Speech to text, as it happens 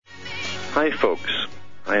Hi folks,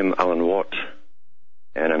 I'm Alan Watt,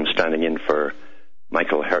 and I'm standing in for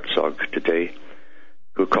Michael Herzog today,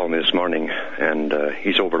 who called me this morning, and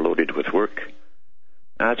he's overloaded with work,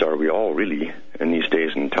 as are we all really in these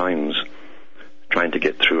days and times, trying to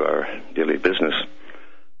get through our daily business.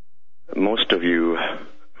 Most of you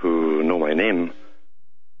who know my name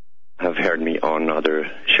have heard me on other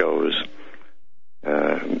shows,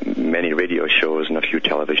 many radio shows and a few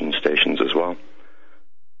television stations as well.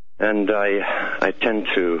 And I tend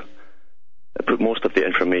to put most of the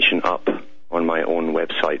information up on my own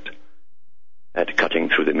website at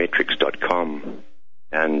cuttingthroughthematrix.com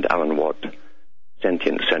and Alan Watt,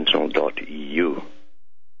 sentientsentinel.eu.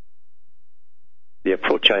 The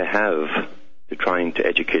approach I have to trying to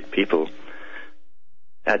educate people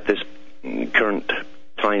at this current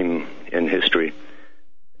time in history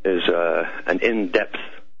is an in-depth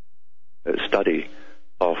study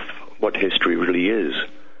of what history really is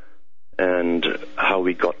and how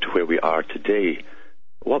we got to where we are today.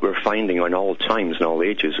 What we're finding in all times and all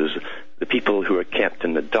ages is the people who are kept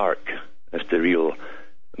in the dark as the real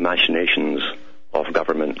machinations of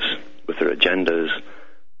governments with their agendas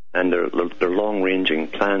and their long-ranging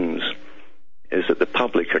plans is that the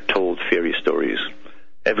public are told fairy stories.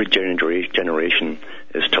 Every generation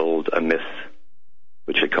is told a myth,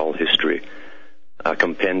 which they call history, a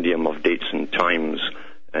compendium of dates and times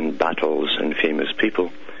and battles and famous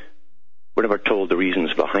people. We're never told the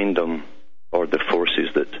reasons behind them or the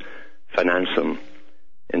forces that finance them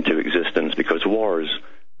into existence, because wars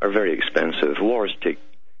are very expensive. Wars take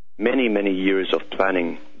many, many years of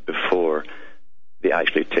planning before they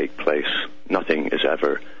actually take place. Nothing is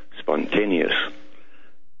ever spontaneous.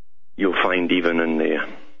 You'll find even in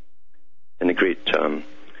the great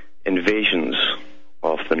invasions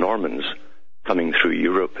of the Normans coming through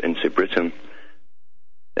Europe into Britain,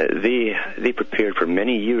 they prepared for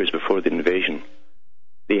many years before the invasion.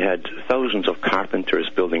 They had thousands of carpenters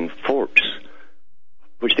building forts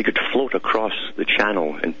which they could float across the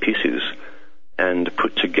channel in pieces and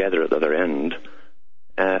put together at the other end,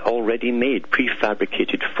 already made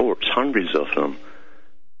prefabricated forts, hundreds of them.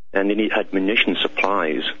 And they had munition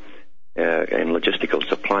supplies and logistical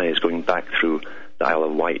supplies going back through the Isle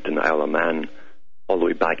of Wight and the Isle of Man all the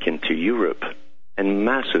way back into Europe, and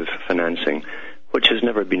massive financing, which has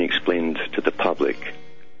never been explained to the public.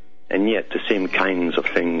 And yet the same kinds of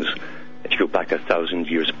things, if you go back 1,000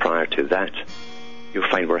 years prior to that, you'll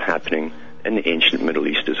find were happening in the ancient Middle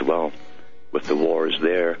East as well, with the wars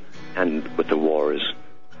there and with the wars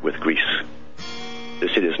with Greece. They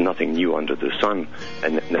say there's nothing new under the sun,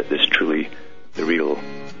 and that is truly the real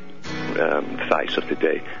facts of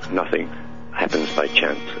today. Nothing happens by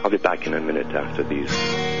chance. I'll be back in a minute after these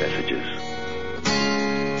messages.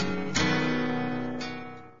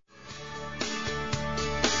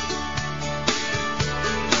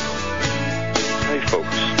 Hi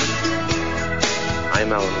folks,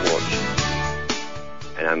 I'm Alan Watt,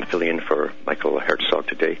 and I'm filling in for Michael Herzog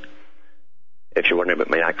today. If you're wondering about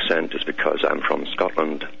my accent, it's because I'm from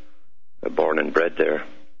Scotland, born and bred there,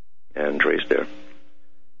 and raised there.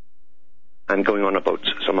 I'm going on about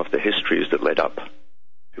some of the histories that led up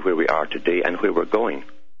to where we are today and where we're going.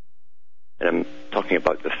 And I'm talking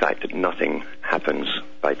about the fact that nothing happens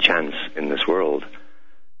by chance in this world.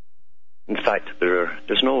 In fact,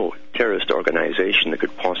 there's no terrorist organization that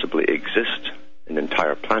could possibly exist in the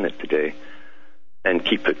entire planet today and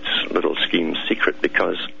keep its little schemes secret,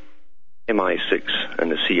 because MI6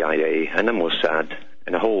 and the CIA and the Mossad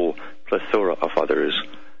and a whole plethora of others,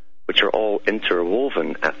 which are all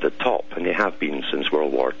interwoven at the top, and they have been since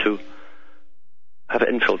World War II, have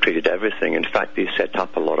infiltrated everything. In fact, they set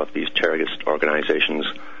up a lot of these terrorist organizations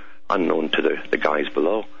unknown to the guys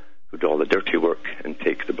below, who do all the dirty work and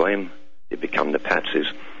take the blame. They become the patsies.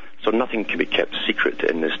 So nothing can be kept secret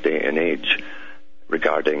in this day and age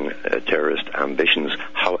regarding terrorist ambitions.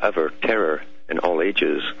 However, terror in all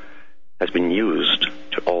ages has been used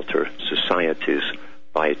to alter societies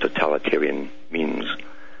by totalitarian means.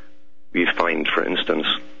 We find, for instance,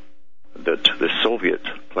 that the Soviet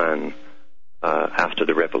plan after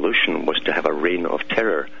the revolution was to have a reign of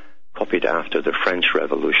terror, copied after the French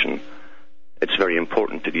Revolution. It's very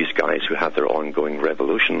important to these guys who have their ongoing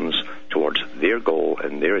revolutions towards their goal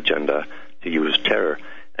and their agenda to use terror.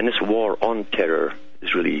 And this war on terror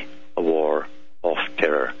is really a war of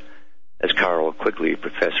terror. As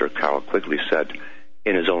Professor Carroll Quigley said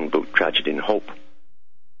in his own book, Tragedy and Hope,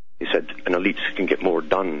 he said, an elite can get more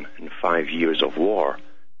done in 5 years of war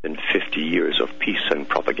than 50 years of peace and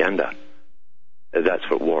propaganda. That's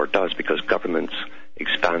what war does, because governments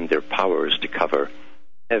expand their powers to cover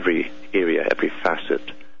every area, every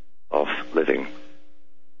facet of living.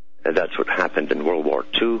 That's what happened in World War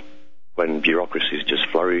II, when bureaucracies just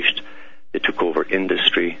flourished. They took over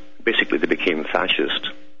industry. Basically, they became fascist,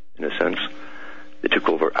 in a sense. They took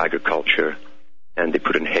over agriculture, and they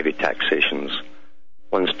put in heavy taxations.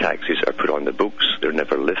 Once taxes are put on the books, they're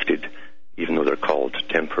never lifted, even though they're called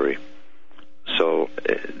temporary. So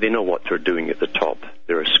they know what they're doing at the top.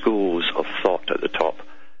 There are schools of thought at the top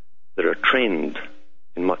that are trained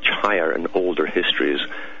in much higher and older histories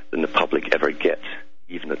than the public ever get,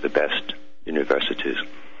 even at the best universities.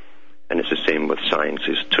 And it's the same with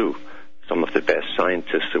sciences too. Some of the best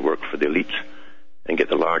scientists that work for the elite and get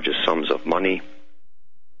the largest sums of money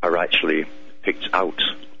are actually picked out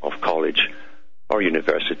of college or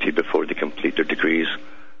university before they complete their degrees,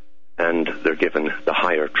 and they're given the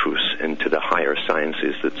higher truths into the higher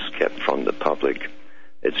sciences that's kept from the public.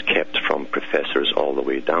 It's kept from professors all the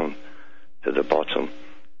way down to the bottom.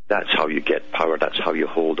 That's how you get power. That's how you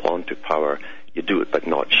hold on to power. You do it by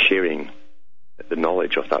not sharing the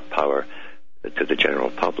knowledge of that power to the general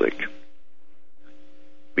public.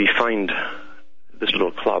 We find this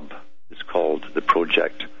little club is called the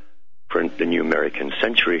Project for the New American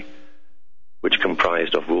Century, which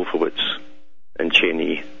comprised of Wolfowitz and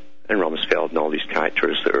Cheney and Rumsfeld and all these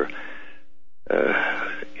characters that are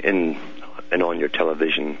in and on your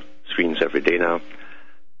television screens every day now.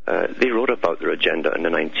 They wrote about their agenda in the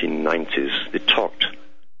 1990s. They talked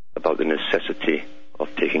about the necessity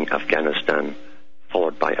of taking Afghanistan,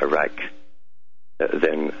 followed by Iraq,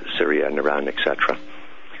 then Syria and Iran, etc.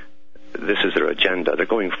 This is their agenda. They're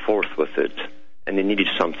going forth with it, and they needed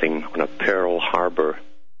something on a Pearl Harbor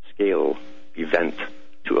scale event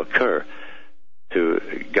to occur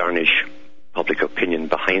to garnish public opinion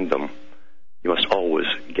behind them. You must always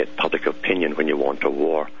get public opinion when you want a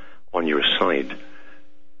war on your side.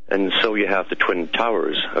 And so you have the Twin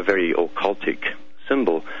Towers, a very occultic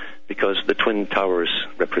symbol, because the Twin Towers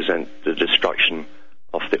represent the destruction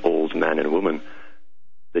of the old man and woman,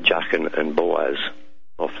 the Jachin and Boaz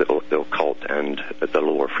of the occult and the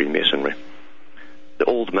lower Freemasonry. The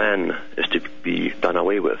old man is to be done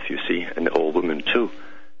away with, you see, and the old woman too,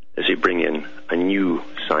 as you bring in a new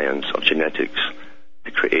science of genetics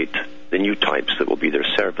to create the new types that will be their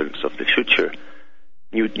servants of the future,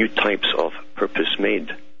 new types of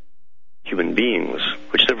purpose-made human beings,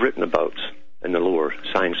 which they've written about in the lower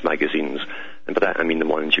science magazines, and by that I mean the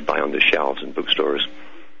ones you buy on the shelves in bookstores.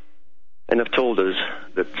 And have told us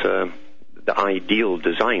that the ideal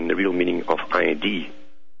design, the real meaning of ID,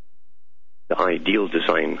 the ideal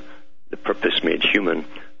design, the purpose-made human,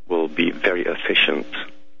 will be very efficient.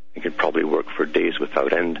 It could probably work for days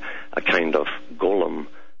without end, a kind of golem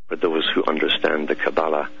for those who understand the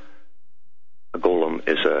Kabbalah. A golem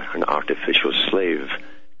is an artificial slave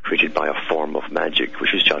created by a form of magic,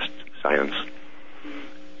 which is just science.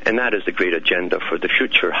 And that is the great agenda for the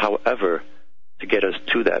future. However, to get us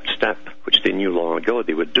to that step, which they knew long ago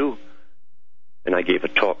they would do, and I gave a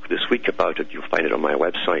talk this week about it, you'll find it on my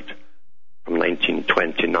website, from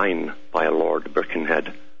 1929 by a Lord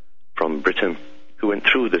Birkenhead from Britain, who went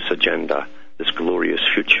through this agenda, this glorious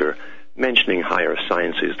future, mentioning higher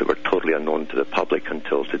sciences that were totally unknown to the public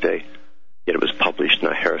until today. Yet it was published in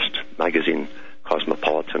a Hearst magazine,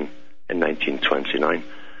 Cosmopolitan, in 1929,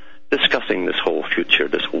 discussing this whole future,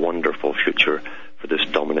 this wonderful future for this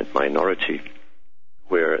dominant minority,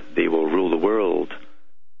 where they will rule the world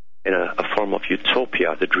in a form of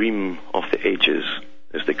utopia, the dream of the ages,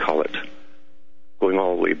 as they call it, going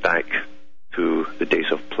all the way back to the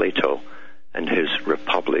days of Plato and his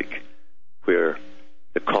republic, where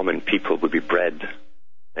the common people would be bred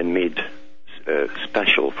and made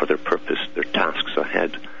special for their purpose, their tasks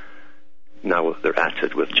ahead. Now they're at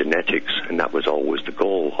it with genetics, and that was always the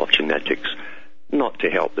goal of genetics, not to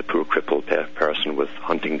help the poor crippled person with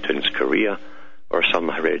Huntington's chorea or some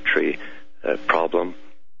hereditary problem,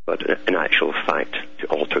 but in actual fact to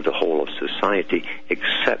alter the whole of society,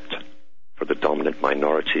 except for the dominant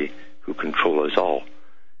minority who control us all.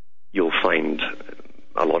 You'll find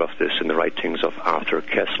a lot of this in the writings of Arthur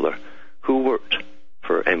Koestler, who worked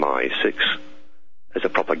for MI6 as a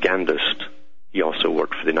propagandist. He also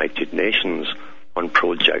worked for the United Nations on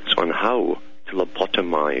projects on how to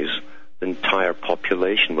lobotomize the entire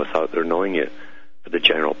population without their knowing it for the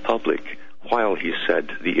general public, while he said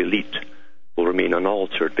the elite will remain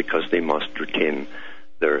unaltered because they must retain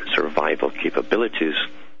their survival capabilities,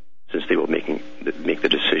 since they will make the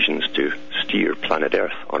decisions to steer planet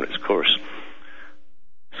Earth on its course.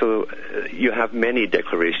 So you have many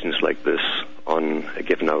declarations like this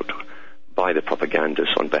given out by the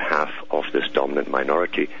propagandists on behalf of this dominant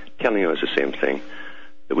minority, telling us the same thing,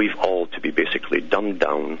 that we've all to be basically dumbed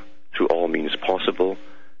down through all means possible,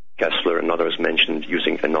 Kessler and others mentioned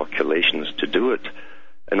using inoculations to do it.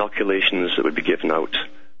 Inoculations that would be given out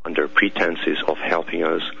under pretenses of helping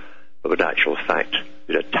us, but with actual fact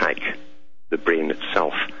would attack the brain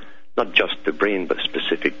itself. Not just the brain, but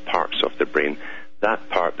specific parts of the brain. That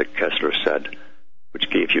part that Kessler said, which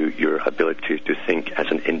gave you your ability to think as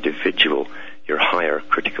an individual, your higher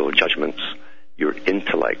critical judgments, your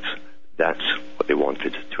intellect, that's what they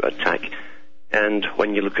wanted to attack. And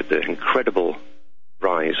when you look at the incredible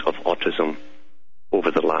rise of autism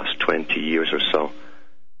over the last 20 years or so,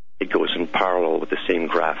 it goes in parallel with the same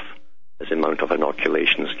graph as the amount of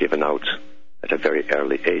inoculations given out at a very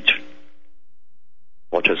early age.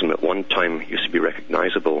 Autism at one time used to be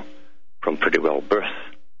recognizable from pretty well birth,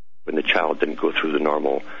 when the child didn't go through the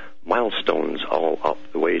normal milestones all up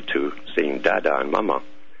the way to saying dada and mama.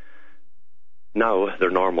 Now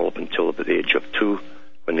they're normal up until the age of 2.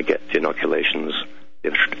 When they get the inoculations, they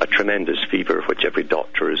have a tremendous fever, which every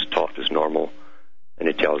doctor is taught is normal, and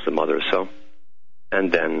he tells the mother so.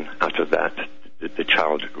 And then after that, the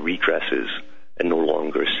child regresses and no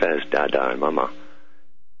longer says dada and mama.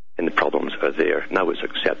 And the problems are there. Now it's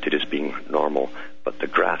accepted as being normal, but the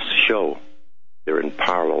graphs show they're in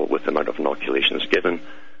parallel with the amount of inoculations given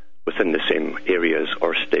within the same areas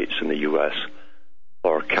or states in the US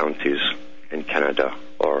or counties in Canada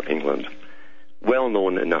or England. Well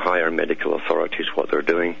known in the higher medical authorities what they're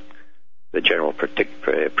doing. The general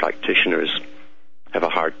practitioners have a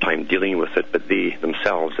hard time dealing with it, but they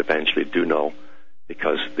themselves eventually do know,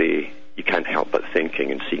 because you can't help but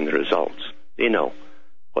thinking and seeing the results. They know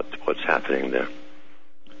what's happening there.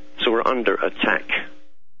 So we're under attack.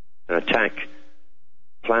 An attack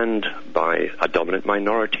planned by a dominant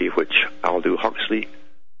minority, which Aldous Huxley,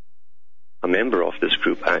 a member of this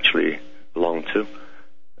group, actually belonged to.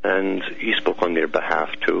 And he spoke on their behalf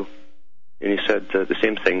too. And he said the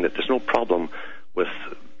same thing, that there's no problem with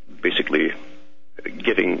basically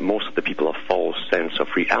giving most of the people a false sense of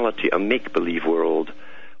reality, a make-believe world.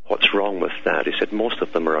 What's wrong with that? He said most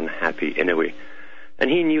of them are unhappy anyway. And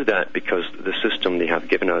he knew that because the system they have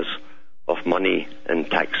given us of money and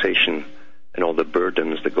taxation and all the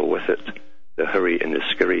burdens that go with it, the hurry and the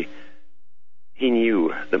scurry, he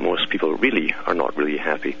knew that most people really are not really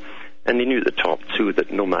happy. And they knew at the top, too,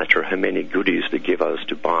 that no matter how many goodies they give us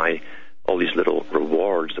to buy, all these little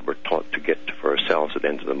rewards that we're taught to get for ourselves at the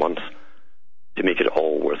end of the month, to make it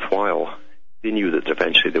all worthwhile, they knew that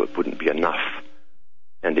eventually there wouldn't be enough,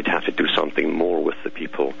 and they'd have to do something more with the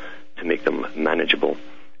people to make them manageable.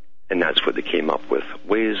 And that's what they came up with,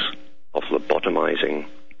 ways of lobotomizing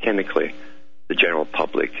chemically the general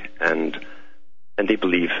public, and they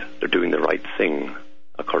believe they're doing the right thing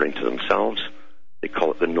according to themselves. They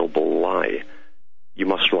call it the noble lie. You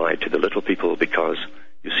must lie to the little people because,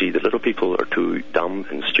 you see, the little people are too dumb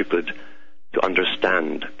and stupid to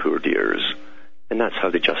understand, poor dears. And that's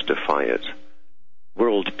how they justify it.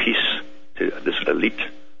 World peace to this elite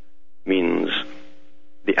means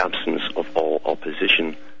the absence of all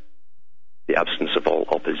opposition. The absence of all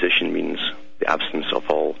opposition means the absence of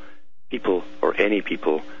all people or any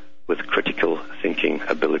people with critical thinking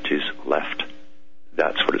abilities left.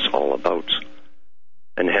 That's what it's all about.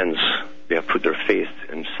 And hence, they have put their faith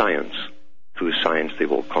in science. Through science they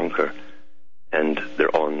will conquer. And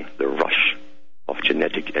they're on the rush of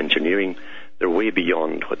genetic engineering. They're way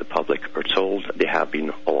beyond what the public are told. They have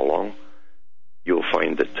been all along. You'll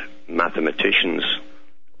find that mathematicians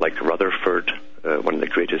like Rutherford, one of the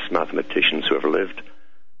greatest mathematicians who ever lived,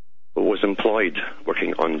 was employed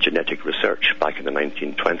working on genetic research back in the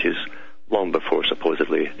 1920s, long before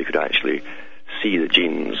supposedly they could actually see the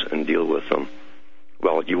genes and deal with them.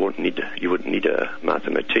 Well, you wouldn't need a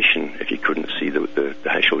mathematician if you couldn't see the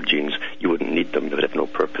actual genes. You wouldn't need them. They would have no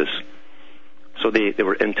purpose. So they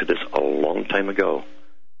were into this a long time ago,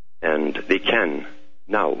 and they can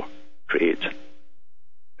now create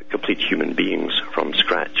complete human beings from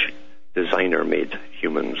scratch, designer-made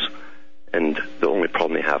humans. And the only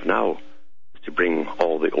problem they have now is to bring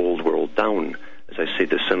all the old world down. As I say,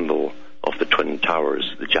 the symbol of the Twin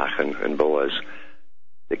Towers, the Jachin and Boaz,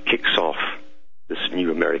 that kicks off this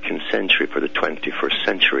new American century for the 21st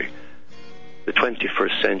century. The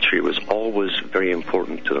 21st century was always very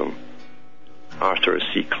important to them. Arthur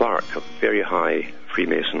C. Clarke, a very high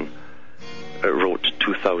Freemason, wrote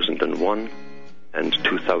 2001 and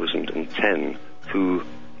 2010, two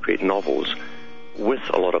great novels with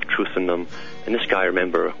a lot of truth in them. And this guy,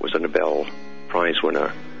 remember, was a Nobel Prize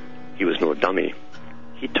winner. He was no dummy.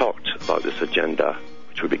 He talked about this agenda,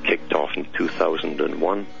 which would be kicked off in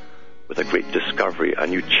 2001, with a great discovery, a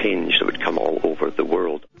new change that would come all over the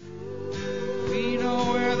world. We know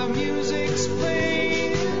where the music's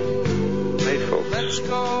played. Hey folks,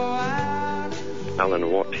 Alan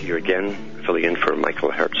Watt here again, filling in for Michael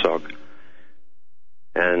Herzog.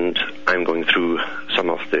 And I'm going through some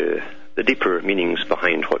of the deeper meanings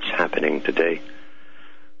behind what's happening today.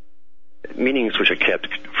 Meanings which are kept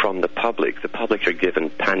from the public. The public are given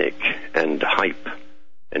panic and hype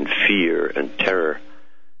and fear and terror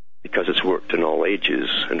because it's worked in all ages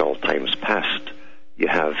and all times past. You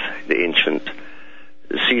have the ancient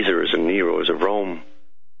Caesars and Neros of Rome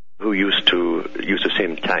who used to use the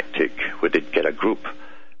same tactic where they'd get a group,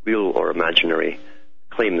 real or imaginary,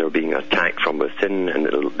 claim they were being attacked from within and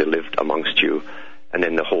they lived amongst you, and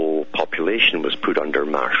then the whole population was put under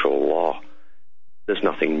martial law. There's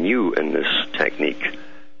nothing new in this technique.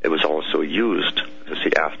 It was also used,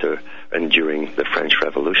 after and during the French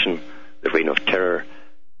Revolution, the Reign of Terror,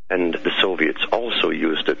 and the Soviets also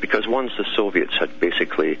used it, because once the Soviets had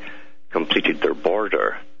basically completed their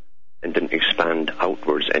border and didn't expand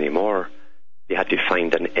outwards anymore, they had to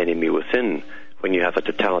find an enemy within. When you have a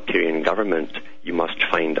totalitarian government, you must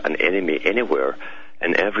find an enemy anywhere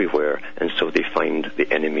and everywhere, and so they find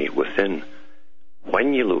the enemy within.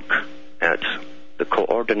 When you look at the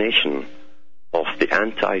coordination of the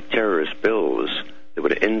anti-terrorist bills that were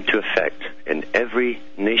into effect in every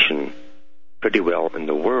nation pretty well in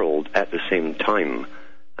the world at the same time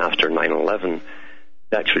after 9/11,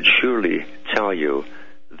 that should surely tell you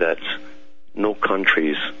that no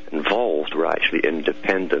countries involved were actually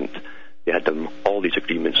independent. They had all these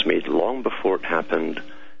agreements made long before it happened,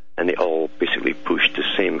 and they all basically pushed the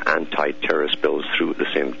same anti-terrorist bills through at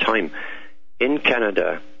the same time. In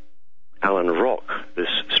Canada, Alan Rock, this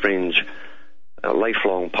strange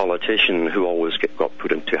lifelong politician who always got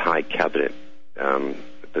put into high cabinet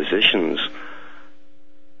positions,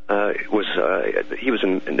 he was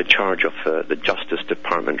in the charge of the Justice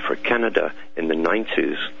Department for Canada in the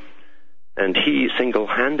 90s, and he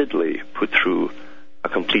single-handedly put through a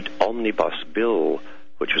complete omnibus bill,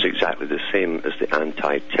 which was exactly the same as the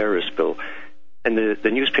anti-terrorist bill. And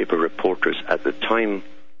the newspaper reporters at the time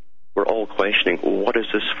were all questioning, what is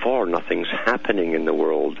this for? Nothing's happening in the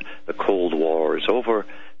world. The Cold War is over.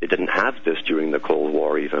 They didn't have this during the Cold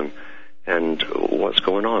War even. And what's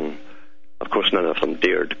going on? Of course, none of them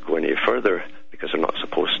dared go any further because they're not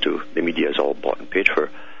supposed to. The media is all bought and paid for,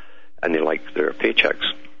 and they like their paychecks.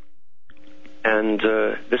 And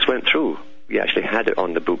this went through. We actually had it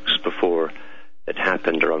on the books before it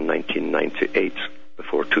happened around 1998,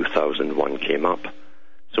 before 2001 came up.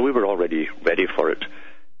 So we were already ready for it.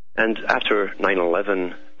 And after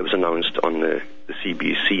 9/11, it was announced on the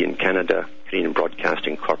CBC in Canada, Canadian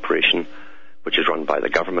Broadcasting Corporation, which is run by the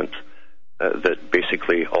government, that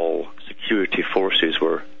basically all security forces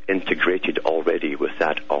were integrated already with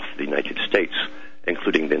that of the United States,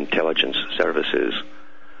 including the intelligence services.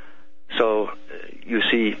 So, you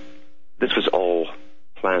see, this was all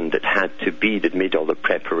planned. It had to be. They'd made all the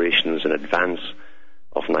preparations in advance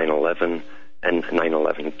of 9/11, and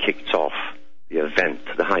 9/11 kicked off the event,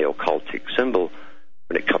 the high occultic symbol.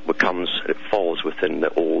 When it falls within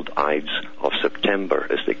the old Ides of September,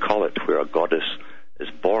 as they call it, where a goddess is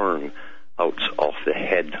born out of the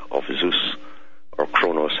head of Zeus, or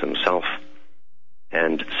Kronos himself.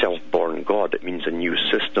 And self-born God, it means a new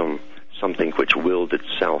system, something which willed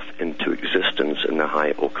itself into existence in the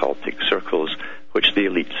high occultic circles, which the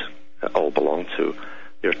elite all belong to.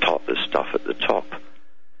 They're taught this stuff at the top.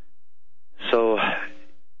 So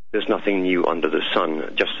there's nothing new under the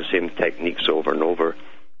sun, just the same techniques over and over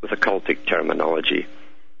with occultic terminology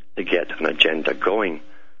to get an agenda going.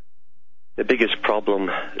 The biggest problem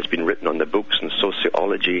has been written on the books in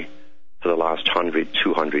sociology for the last 100,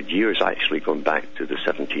 200 years, actually going back to the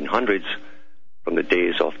 1700s, from the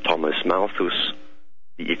days of Thomas Malthus,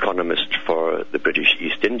 the economist for the British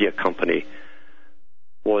East India Company,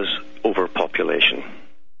 was overpopulation.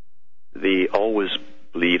 They always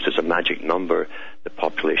believed there's a magic number the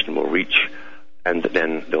population will reach, and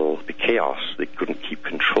then there'll be chaos. They couldn't keep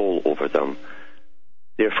control over them.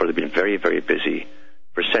 Therefore, they've been very, very busy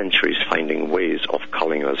for centuries finding ways of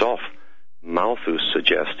culling us off. Malthus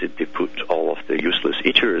suggested they put all of the useless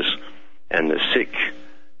eaters and the sick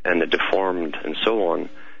and the deformed and so on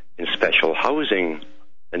in special housing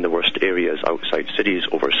in the worst areas outside cities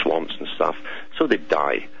over swamps and stuff, so they'd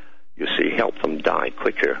die. You see, help them die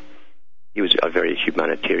quicker. He was a very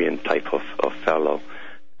humanitarian type of fellow.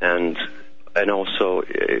 And also,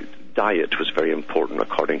 diet was very important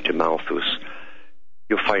according to Malthus.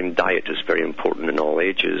 You'll find diet is very important in all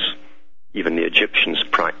ages. Even the Egyptians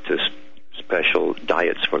practiced special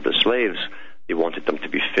diets for the slaves. They wanted them to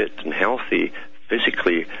be fit and healthy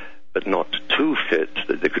physically, but not too fit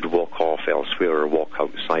that they could walk off elsewhere or walk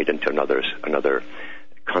outside into another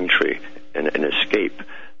country an escape.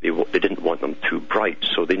 They didn't want them too bright,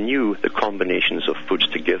 so they knew the combinations of foods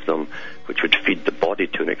to give them, which would feed the body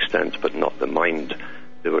to an extent, but not the mind.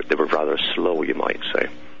 They were rather slow, you might say.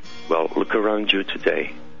 Well, look around you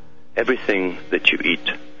today. Everything that you eat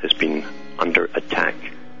has been under attack.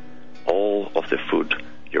 All of the food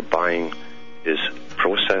you're buying is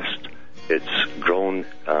processed. It's grown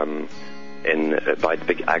by the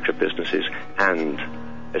big agribusinesses, and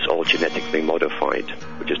it's all genetically modified,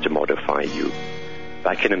 which is to modify you.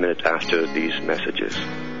 Back in a minute after these messages.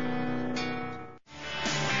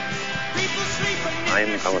 I'm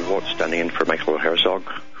Alan Watt, standing in for Michael Herzog,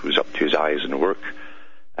 who's up to his eyes in work,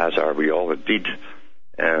 as are we all indeed.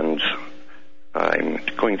 And I'm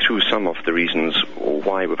going through some of the reasons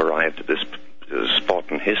why we've arrived at this spot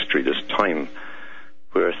in history, this time,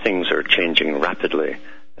 where things are changing rapidly,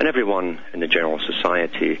 and everyone in the general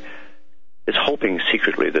society is hoping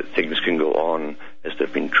secretly that things can go on as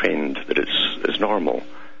they've been trained, that it's normal.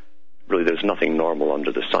 Really, there's nothing normal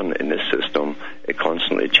under the sun in this system. It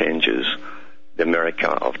constantly changes. The America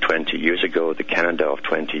of 20 years ago, the Canada of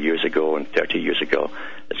 20 years ago and 30 years ago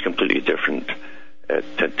is completely different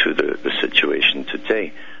to the situation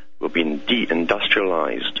today. We've been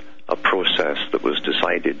de-industrialized, a process that was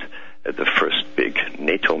decided at the first big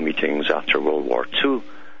NATO meetings after World War II,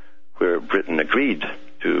 where Britain agreed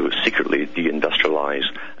to secretly deindustrialize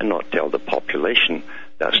and not tell the population.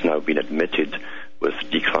 That's now been admitted with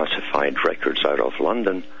declassified records out of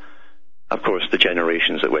London. Of course, the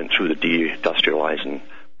generations that went through the deindustrializing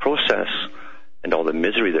process and all the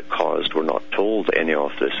misery that caused were not told any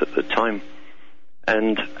of this at the time.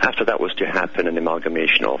 And after that was to happen, an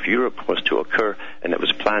amalgamation of Europe was to occur, and it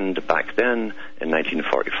was planned back then in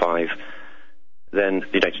 1945. Then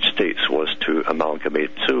the United States was to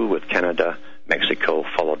amalgamate too, with Canada, Mexico,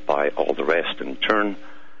 followed by all the rest in turn.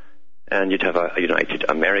 And you'd have a United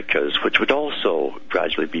Americas, which would also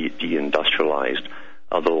gradually be deindustrialized,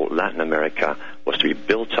 although Latin America was to be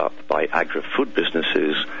built up by agri-food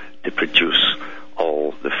businesses to produce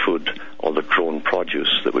all the food, all the grown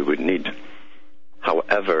produce that we would need.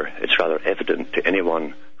 However, it's rather evident to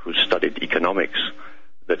anyone who's studied economics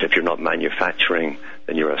that if you're not manufacturing,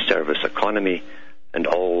 then you're a service economy, and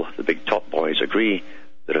all the big top boys agree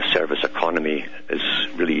that a service economy is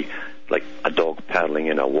really like a dog paddling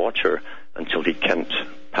in a water until he can't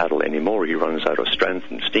paddle anymore. He runs out of strength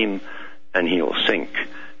and steam, and he'll sink.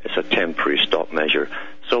 It's a temporary stop measure.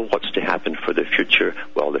 So what's to happen for the future?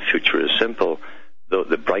 Well, the future is simple.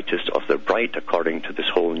 The brightest of the bright, according to this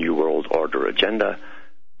whole New World Order agenda,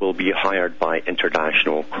 will be hired by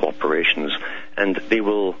international corporations, and they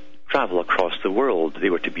will travel across the world. They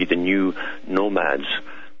were to be the new nomads,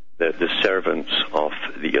 the servants of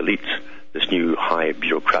the elite, this new high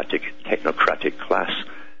bureaucratic, technocratic class,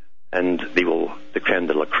 and the creme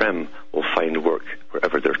de la creme will find work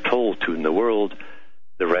wherever they're told to in the world.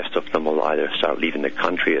 The rest of them will either start leaving the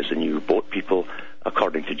country as the new boat people,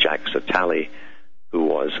 according to Jacques Attali, who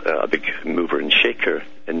was a big mover and shaker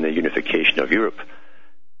in the unification of Europe.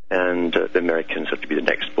 And the Americans have to be the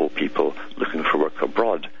next boat people looking for work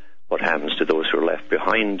abroad. What happens to those who are left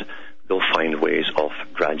behind? They'll find ways of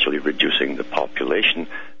gradually reducing the population.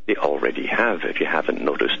 They already have, if you haven't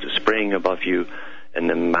noticed the spraying above you and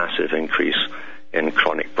the massive increase in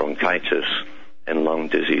chronic bronchitis and lung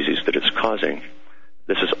diseases that it's causing.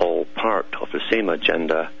 This is all part of the same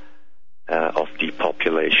agenda of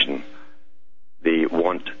depopulation. They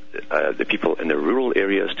want the people in the rural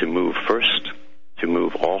areas to move first, to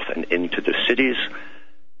move off and into the cities.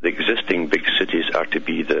 The existing big cities are to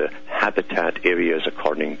be the habitat areas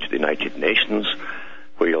according to the United Nations,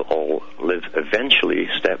 where you'll all live eventually,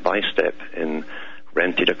 step by step, in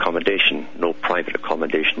rented accommodation. No private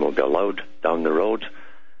accommodation will be allowed down the road.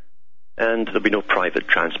 And there'll be no private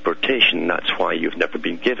transportation. That's why you've never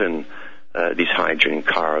been given these hydrogen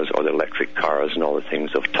cars or the electric cars and all the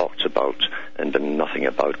things I've talked about and done nothing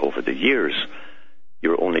about over the years. You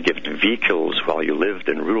were only given vehicles while you lived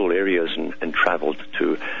in rural areas and traveled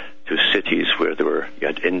to cities where you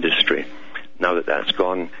had industry. Now that that's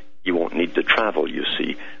gone, you won't need to travel, you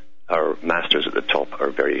see. Our masters at the top are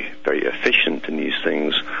very, very efficient in these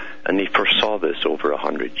things, and they foresaw this over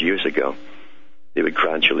 100 years ago. They would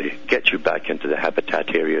gradually get you back into the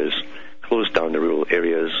habitat areas, close down the rural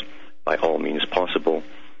areas by all means possible,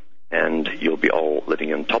 and you'll be all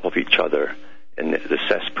living on top of each other in the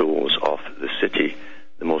cesspools of the city,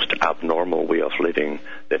 the most abnormal way of living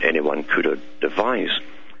that anyone could have devised.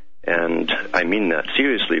 And I mean that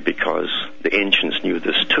seriously because the ancients knew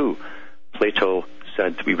this too. Plato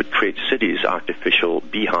said we would create cities, artificial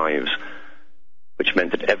beehives, which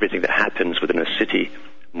meant that everything that happens within a city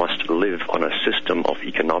must live on a system of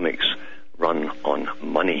economics run on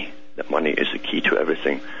money, that money is the key to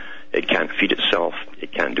everything. It can't feed itself.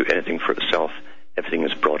 It can't do anything for itself. Everything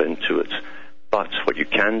is brought into it. But what you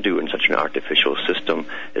can do in such an artificial system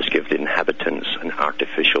is give the inhabitants an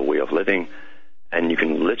artificial way of living, and you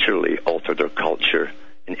can literally alter their culture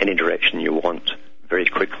in any direction you want very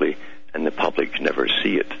quickly, and the public never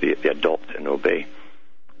see it. They adopt and obey.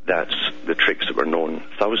 That's the tricks that were known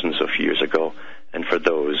thousands of years ago, and for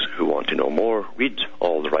those who want to know more, read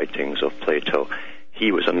all the writings of Plato.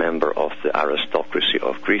 He was a member of the aristocracy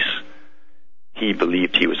of Greece. He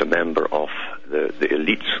believed he was a member of the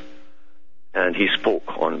elites, and he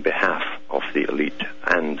spoke on behalf of the elite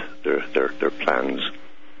and their plans.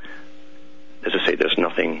 As I say, there's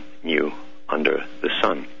nothing new under the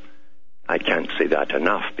sun. I can't say that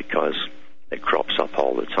enough because it crops up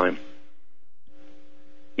all the time.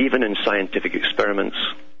 Even in scientific experiments,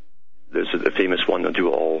 there's the famous one I do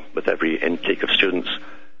all with every intake of students,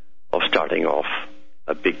 of starting off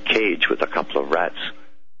a big cage with a couple of rats,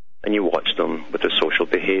 and you watch them with their social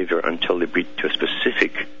behavior until they breed to a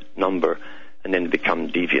specific number, and then they become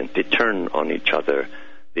deviant. They turn on each other,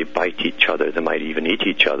 they bite each other, they might even eat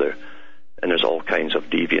each other, and there's all kinds of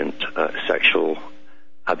deviant sexual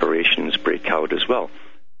aberrations break out as well.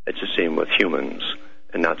 It's the same with humans,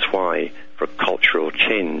 and that's why for cultural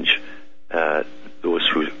change, those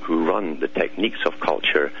who run the techniques of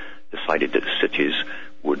culture decided that cities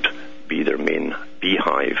would be their main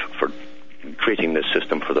beehive for creating this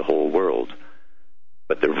system for the whole world.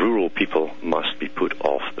 But the rural people must be put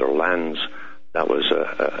off their lands. That was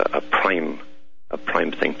a prime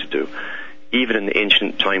thing to do. Even in the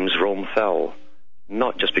ancient times, Rome fell,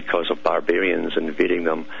 not just because of barbarians invading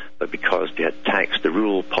them, but because they had taxed the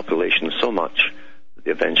rural population so much that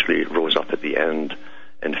they eventually rose up at the end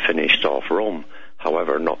and finished off Rome.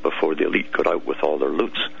 However, not before the elite got out with all their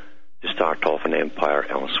loot to start off an empire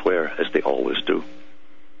elsewhere, as they always do.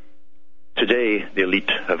 Today, the elite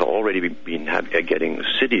have already been getting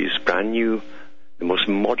cities, brand new, the most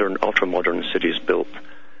modern, ultra-modern cities built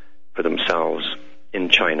for themselves in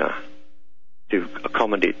China to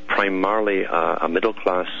accommodate primarily a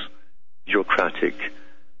middle-class, bureaucratic,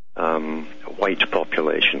 white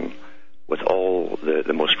population with all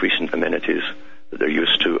the most recent amenities that they're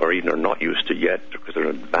used to, or even are not used to yet, because they're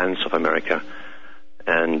in advance of America.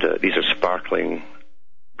 And these are sparkling,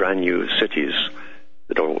 brand new cities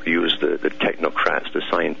that all use the technocrats, the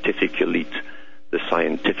scientific elite, the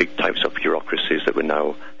scientific types of bureaucracies that we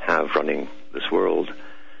now have running this world.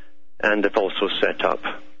 And they've also set up,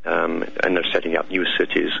 and they're setting up new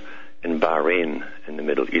cities in Bahrain in the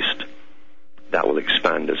Middle East. That will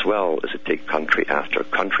expand as well as it takes country after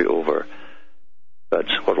country over. But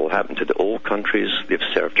what will happen to the old countries? They've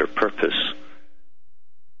served their purpose.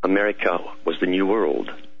 America was the New World.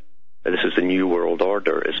 And this is the New World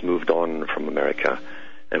Order. It's moved on from America.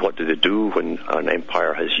 And what do they do when an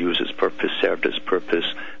empire has used its purpose, served its purpose?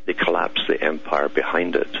 They collapse the empire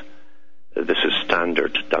behind it. This is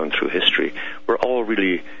standard down through history. We're all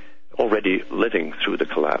really already living through the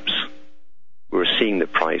collapse. We're seeing the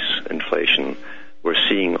price inflation. We're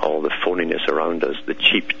seeing all the phoniness around us, the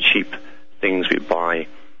cheap things we buy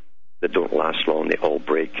that don't last long. They all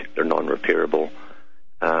break. They're non-repairable.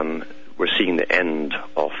 We're seeing the end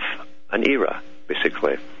of an era,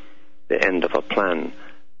 basically, the end of a plan.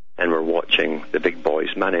 And we're watching the big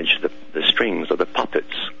boys manage the strings or the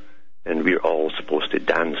puppets, and we're all supposed to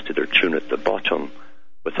dance to their tune at the bottom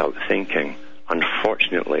without thinking.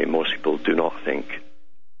 Unfortunately, most people do not think.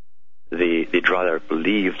 They'd rather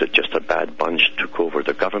believe that just a bad bunch took over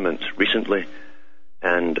the government recently,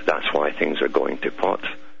 and that's why things are going to pot.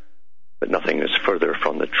 But nothing is further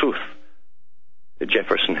from the truth.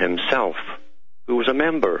 Jefferson himself, who was a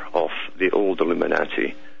member of the old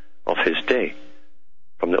Illuminati of his day,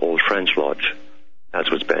 from the old French Lodge, as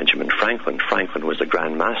was Benjamin Franklin. Franklin was the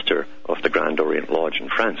Grand Master of the Grand Orient Lodge in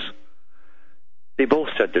France. They both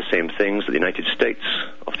said the same things, that the United States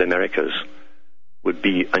of the Americas would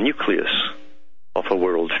be a nucleus of a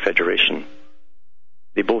world federation.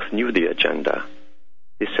 They both knew the agenda.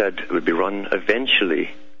 They said it would be run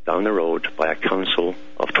eventually down the road by a council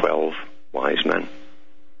of 12 wise men.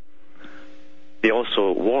 They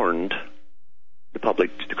also warned the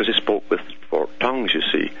public, because they spoke with forked tongues, you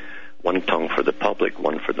see, one tongue for the public,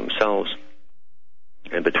 one for themselves,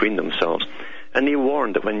 and between themselves. And they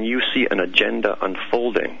warned that when you see an agenda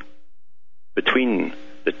unfolding between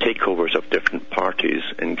the takeovers of different parties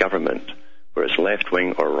in government, where it's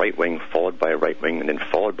left-wing or right-wing, followed by right-wing, and then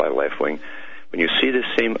followed by left-wing, when you see the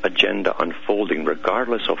same agenda unfolding,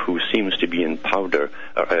 regardless of who seems to be in power,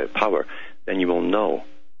 then you will know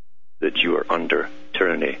that you are under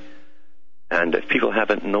tyranny. And if people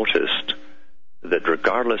haven't noticed, that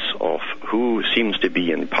regardless of who seems to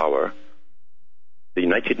be in power, the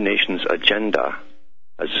United Nations agenda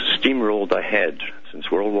has steamrolled ahead since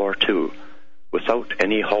World War II without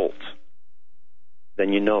any halt,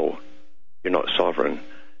 then you know you're not sovereign.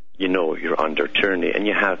 You know you're under tyranny, and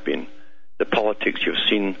you have been. The politics you've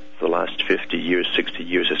seen for the last 50 years, 60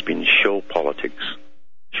 years has been show politics.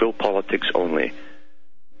 Show politics only.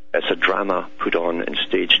 It's a drama put on and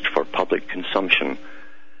staged for public consumption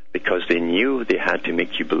because they knew they had to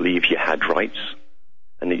make you believe you had rights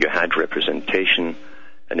and that you had representation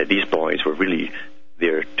and that these boys were really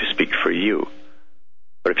there to speak for you.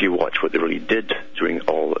 But if you watch what they really did during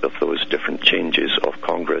all of those different changes of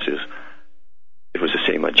Congresses, it was the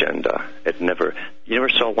same agenda. You never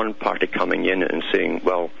saw one party coming in and saying,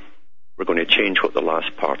 well, we're going to change what the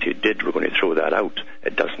last party did, we're going to throw that out.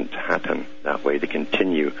 It doesn't happen that way. They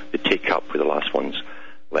continue to take up where the last ones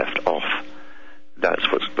left off. That's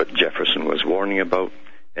what Jefferson was warning about,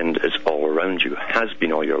 and is all around you, has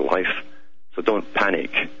been all your life. So don't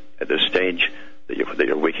panic at this stage that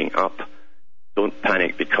you're waking up. Don't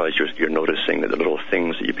panic because you're noticing that the little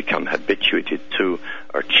things that you become habituated to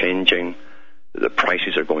are changing, that the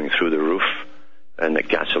prices are going through the roof, and that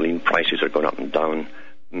gasoline prices are going up and down,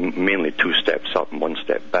 mainly 2 steps up and 1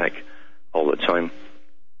 step back all the time.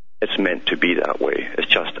 It's meant to be that way.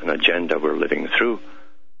 It's just an agenda we're living through.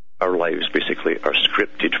 Our lives basically are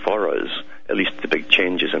scripted for us, at least the big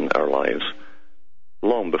changes in our lives,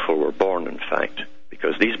 long before we're born, in fact,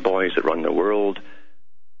 because these boys that run the world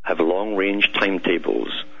have long-range timetables,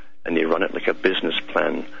 and they run it like a business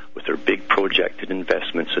plan with their big projected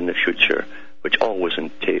investments in the future, which always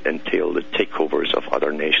entail the takeovers of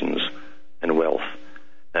other nations and wealth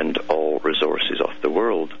and all resources of the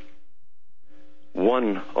world.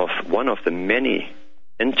 One of the many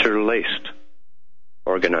interlaced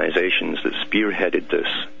organizations that spearheaded this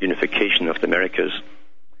unification of the Americas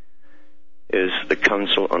is the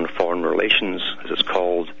Council on Foreign Relations, as it's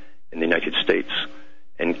called in the United States.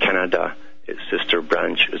 In Canada, its sister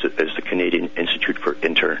branch is the Canadian Institute for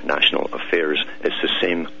International Affairs. It's the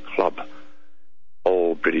same club.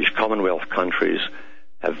 All British Commonwealth countries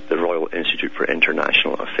have the Royal Institute for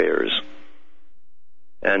International Affairs.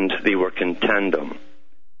 And they work in tandem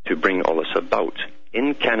to bring all this about.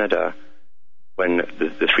 In Canada, when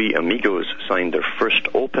the three amigos signed their first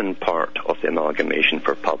open part of the amalgamation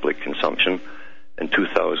for public consumption in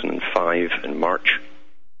 2005 in March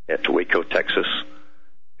at Waco, Texas,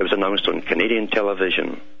 it was announced on Canadian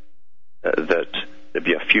television that there'd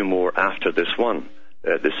be a few more after this one.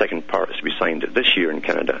 The second part is to be signed this year in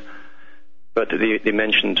Canada. But they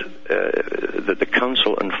mentioned that the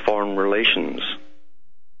Council on Foreign Relations,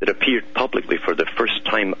 that appeared publicly for the first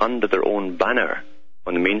time under their own banner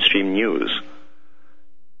on the mainstream news,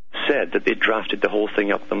 said that they drafted the whole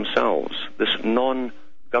thing up themselves. This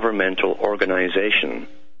non-governmental organization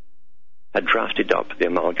had drafted up the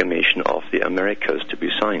amalgamation of the Americas to be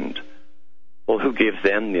signed. Well, who gave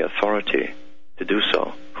them the authority to do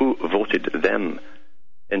so? Who voted them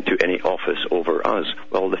into any office over us?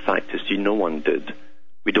 Well, the fact is, no one did.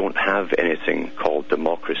 We don't have anything called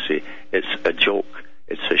democracy. It's a joke.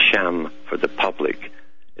 It's a sham for the public.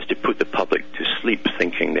 It's to put the public to sleep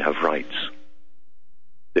thinking they have rights.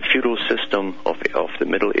 The feudal system of the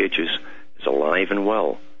Middle Ages is alive and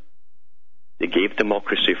well. They gave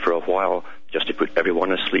democracy for a while just to put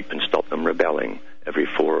everyone asleep and stop them rebelling every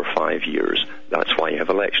 4 or 5 years. That's why you have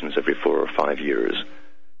elections every 4 or 5 years.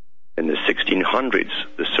 In the 1600s,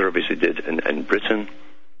 the surveys they did in Britain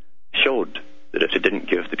showed that if they didn't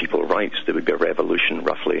give the people rights, there would be a revolution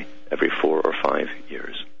roughly every 4 or 5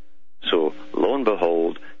 years. So, lo and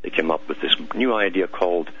behold, they came up with this new idea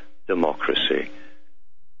called democracy.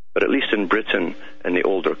 But at least in Britain and the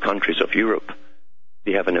older countries of Europe,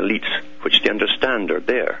 they have an elite which they understand are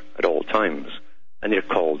there at all times, and they're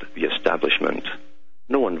called the establishment.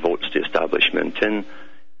 No one votes the establishment in.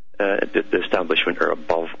 The establishment are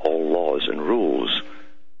above all laws and rules.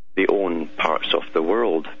 They own parts of the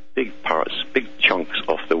world, big parts, big chunks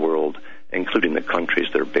of the world, including the countries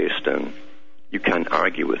they're based in. You can't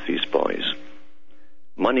argue with these boys.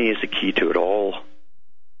 Money is the key to it all.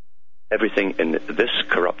 Everything in this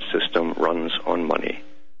corrupt system runs on money.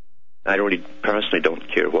 I really personally don't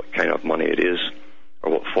care what kind of money it is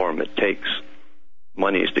or what form it takes.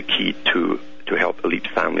 Money is the key to help elite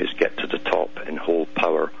families get to the top and hold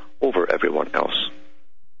power over everyone else.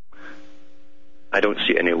 I don't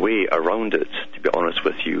see any way around it, to be honest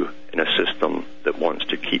with you, in a system that wants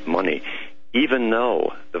to keep money, even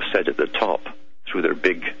though they've said at the top, through their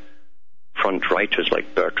big front writers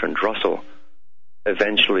like Bertrand Russell,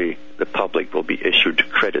 eventually the public will be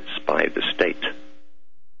issued credits by the state.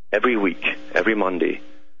 every week, every Monday,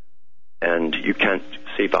 and you can't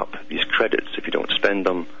save up these credits. If you don't spend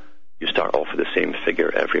them, you start off with the same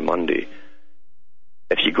figure every Monday.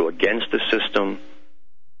 If you go against the system,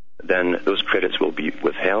 then those credits will be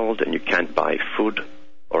withheld and you can't buy food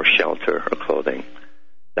or shelter or clothing.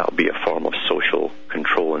 That will be a form of social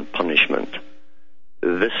control and punishment.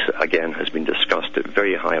 This, again, has been discussed at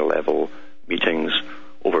very high-level meetings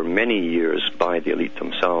over many years by the elite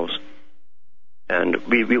themselves. And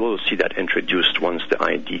we will see that introduced once the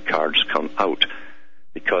ID cards come out,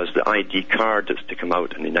 because the ID card that's to come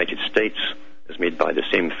out in the United States is made by the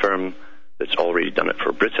same firm that's already done it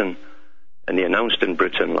for Britain. And they announced in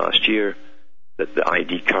Britain last year that the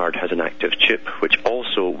ID card has an active chip, which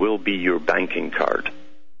also will be your banking card.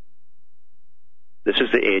 This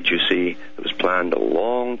is the age, you see, that was planned a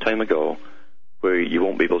long time ago, where you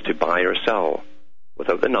won't be able to buy or sell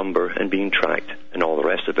without the number and being tracked and all the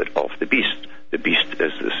rest of it off the beast. The beast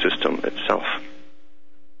is the system itself.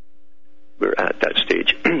 We're at that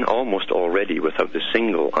stage almost already without the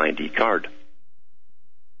single ID card.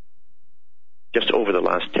 Just over the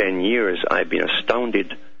last 10 years, I've been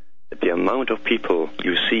astounded at the amount of people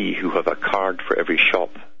you see who have a card for every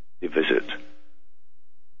shop they visit.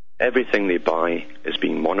 Everything they buy is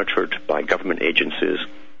being monitored by government agencies.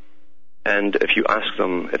 And if you ask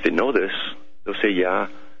them if they know this, they'll say, yeah,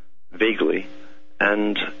 vaguely.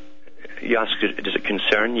 And you ask, does it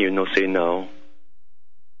concern you? And they'll say, no.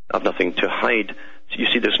 I have nothing to hide. So you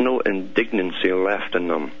see, there's no indignancy left in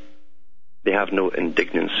them. They have no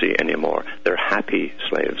indignancy anymore. They're happy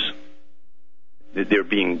slaves. They're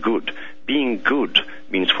being good. Being good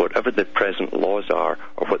means whatever the present laws are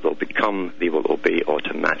or what they'll become, they will obey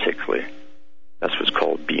automatically. That's what's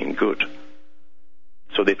called being good.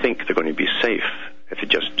 So they think they're going to be safe if they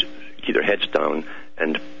just keep their heads down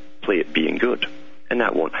and play at being good. And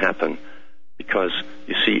that won't happen because,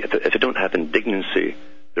 you see, if they don't have indignancy,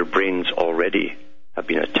 their brains already have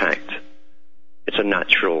been attacked. It's a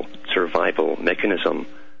natural survival mechanism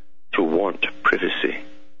to want privacy.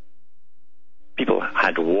 People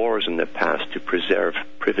had wars in the past to preserve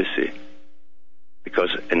privacy because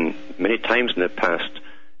many times in the past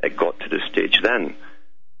it got to the stage then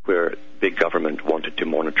where big government wanted to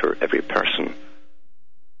monitor every person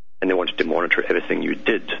and they wanted to monitor everything you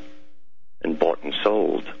did and bought and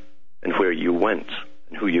sold and where you went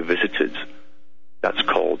and who you visited. That's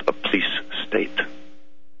called a police state,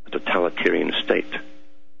 a totalitarian state.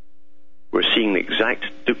 We're seeing the exact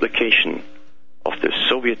duplication of the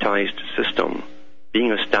Sovietized system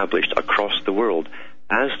being established across the world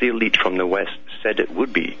as the elite from the West said it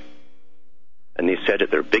would be. And they said at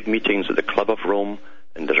their big meetings at the Club of Rome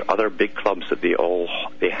and there are other big clubs that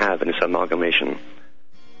they have in this amalgamation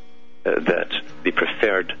that they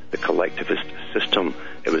preferred the collectivist system.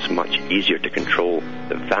 It was much easier to control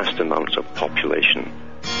the vast amounts of population.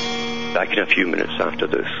 Back in a few minutes after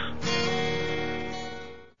this.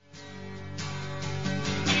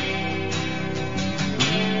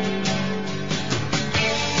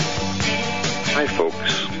 Hi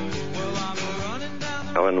folks,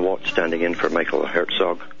 Alan Watt standing in for Michael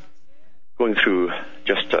Herzog, going through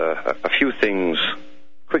just a few things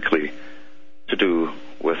quickly to do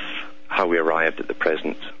with how we arrived at the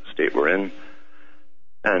present state we're in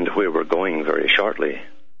and where we're going very shortly,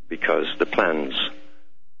 because the plans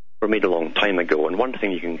were made a long time ago, and one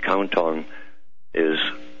thing you can count on is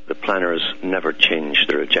the planners never change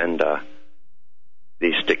their agenda.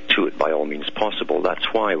 They stick to it by all means possible.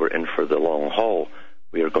 That's why we're in for the long haul.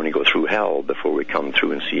 We are going to go through hell before we come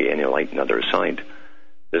through and see any light on the other side.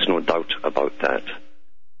 There's no doubt about that.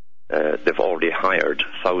 They've already hired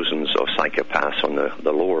thousands of psychopaths on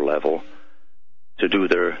the lower level to do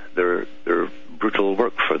their brutal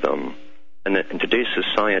work for them. And in today's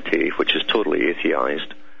society, which is totally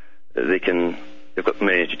atheized, they've got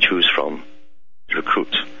many to choose from to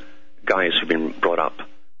recruit. Guys who've been brought up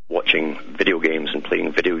watching video games and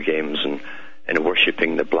playing video games and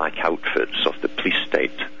worshipping the black outfits of the police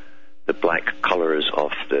state, the black colors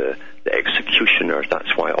of the executioner.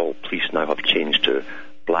 That's why all police now have changed to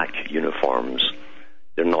black uniforms.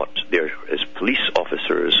 They're not there as police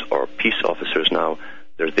officers or peace officers now.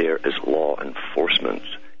 They're there as law enforcement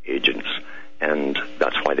agents, and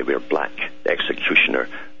that's why they wear black. The executioner,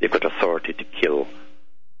 they've got authority to kill,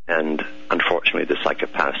 and unfortunately the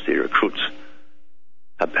psychopaths they recruit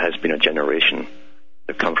has been a generation.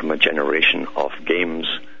 They've come from a generation of games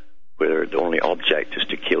where the only object is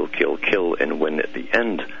to kill, kill, kill, and win at the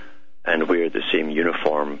end, and wear the same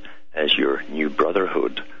uniform as your new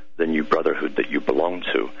brotherhood, the new brotherhood that you belong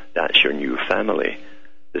to. That's your new family.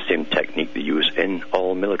 The same technique they use in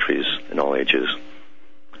all militaries in all ages.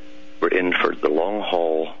 we're in for the long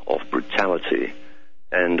haul of brutality,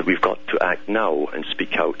 and we've got to act now and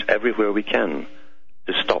speak out everywhere we can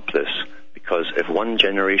to stop this. Because if one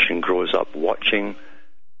generation grows up watching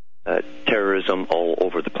terrorism all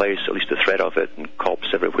over the place, at least the threat of it, and cops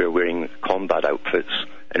everywhere wearing combat outfits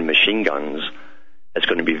and machine guns, it's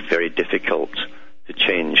going to be very difficult to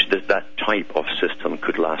change. That type of system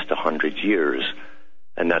could last 100 years,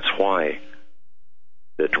 and that's why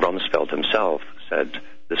that Rumsfeld himself said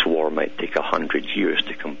this war might take 100 years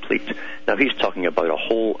to complete. Now he's talking about a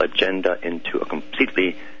whole agenda into a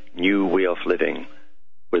completely new way of living,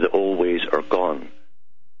 where the old ways are gone,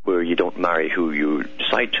 where you don't marry who you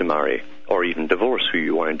decide to marry, or even divorce who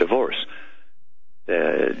you want to divorce.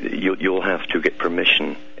 You'll have to get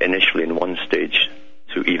permission initially in one stage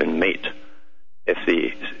to even mate. If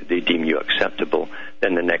they deem you acceptable,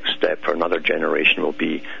 then the next step for another generation will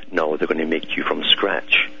be, no, they're going to make you from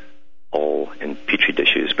scratch, all in petri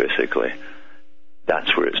dishes, basically.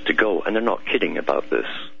 That's where it's to go. And they're not kidding about this.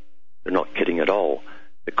 They're not kidding at all.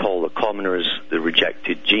 They call the commoners the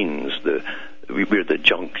rejected genes. We're the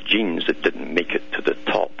junk genes that didn't make it to the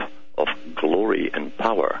top of glory and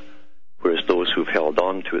power, whereas those who've held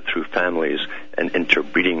on to it through families and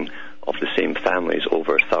interbreeding of the same families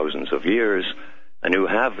over thousands of years, and who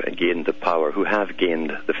have gained the power, who have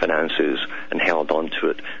gained the finances and held on to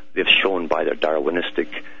it, they've shown by their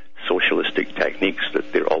Darwinistic, socialistic techniques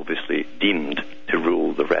that they're obviously deemed to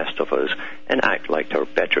rule the rest of us and act like our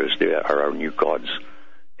betters. They are our new gods,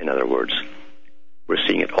 in other words. We're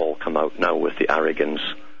seeing it all come out now with the arrogance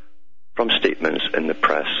from statements in the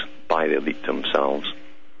press by the elite themselves.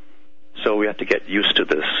 So we have to get used to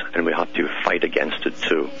this, and we have to fight against it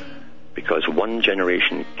too, because one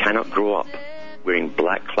generation cannot grow up wearing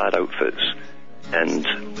black-clad outfits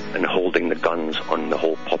and holding the guns on the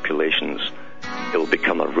whole populations. It will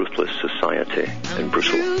become a ruthless society and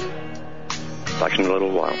brutal. Back in a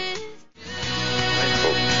little while.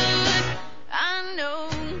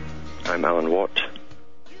 I'm Alan Watt.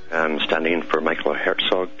 I'm standing in for Michael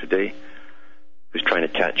Herzog today, who's trying to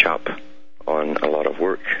catch up on a lot of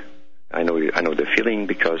work. I know the feeling,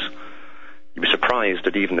 because you'd be surprised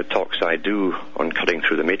at even the talks I do on cutting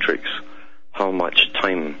through the matrix, how much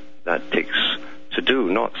time that takes to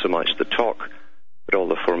do. Not so much the talk, but all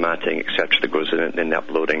the formatting, etc., that goes in it, and the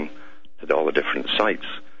uploading to all the different sites.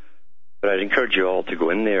 But I'd encourage you all to go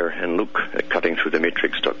in there and look at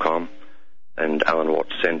cuttingthroughthematrix.com and Alan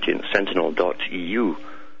Watt Sentinel.eu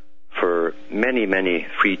for many, many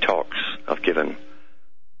free talks I've given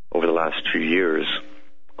over the last 2 years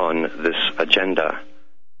on this agenda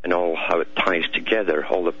and all how it ties together,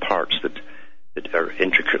 all the parts that are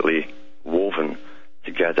intricately woven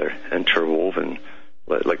together, interwoven,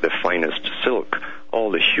 like the finest silk,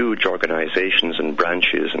 all the huge organizations and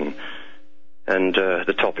branches and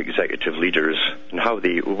the top executive leaders, and how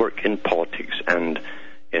they work in politics and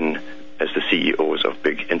as the CEOs of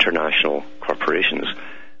big international corporations.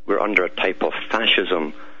 We're under a type of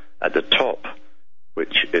fascism at the top,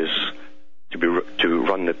 which is to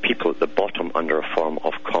run the people at the bottom under a form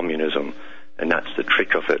of communism. And that's the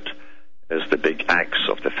trick of it, as the big axe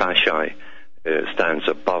of the fasci stands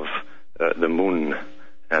above the moon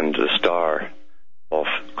and the star of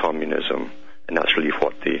communism. And that's really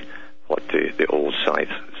what the old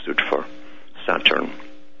scythe stood for, Saturn.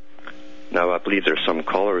 Now, I believe there's some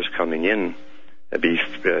callers coming in.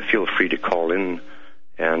 Feel free to call in,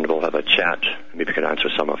 and we'll have a chat. Maybe I can answer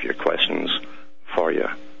some of your questions for you.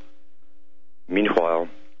 Meanwhile,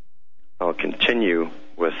 I'll continue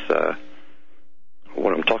with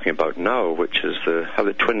what I'm talking about now, which is how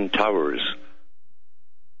the Twin Towers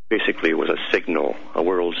basically was a signal, a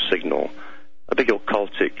world signal, a big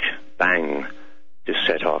occultic bang to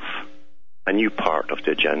set off a new part of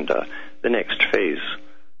the agenda, the next phase,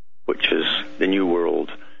 which is the New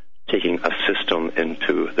World taking a system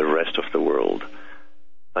into the rest of the world,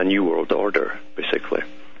 a New World Order, basically.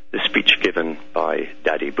 The speech given by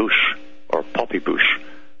Daddy Bush, or Poppy Bush,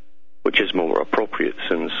 which is more appropriate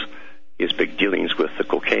since his big dealings with the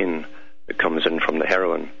cocaine that comes in from the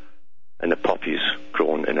heroin and the poppies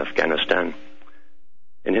grown in Afghanistan.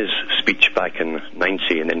 In his speech back in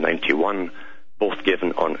 90 and in 91, both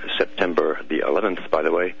given on September the 11th, by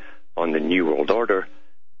the way, on the New World Order,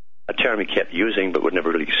 a term he kept using but would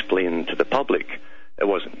never really explain to the public. It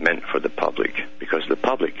wasn't meant for the public, because the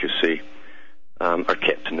public, you see, are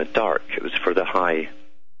kept in the dark. It was for the high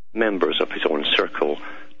members of his own circle,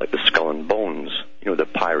 like the Skull and Bones, the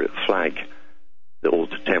pirate flag, the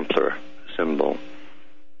old Templar symbol.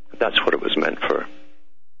 That's what it was meant for.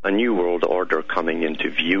 A new world order coming into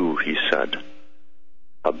view, he said.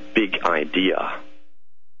 A big idea.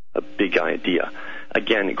 A big idea.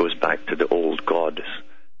 Again, it goes back to the old goddess,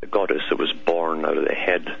 the goddess that was born out of the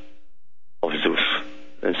head of Zeus,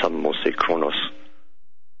 and some will say Kronos,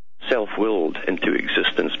 self-willed into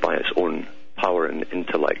existence by its own power and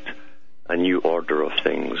intellect, a new order of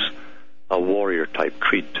things, a warrior-type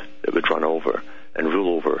creed that would run over and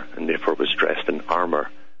rule over, and therefore was dressed in armor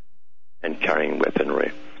and carrying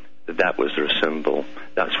weaponry. That was their symbol.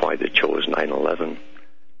 That's why they chose 9/11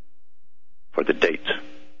 for the date.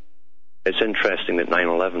 It's interesting that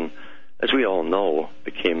 9/11, as we all know,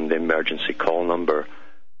 became the emergency call number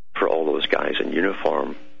for all those guys in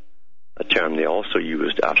uniform, a term they also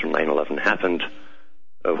used after 9/11 happened,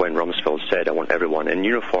 when Rumsfeld said, I want everyone in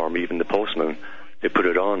uniform, even the postman, to put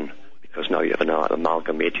it on, because now you have an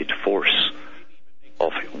amalgamated force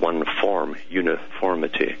of one form,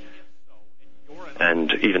 uniformity.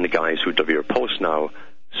 And even the guys who do your post now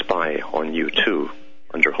spy on you too,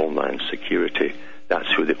 under Homeland Security.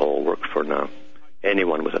 That's who they all work for now.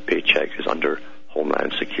 Anyone with a paycheck is under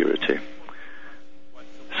Homeland Security.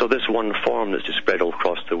 So this one form that's spread all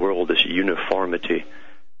across the world, this uniformity,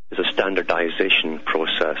 is a standardization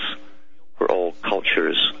process where all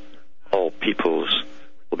cultures, all peoples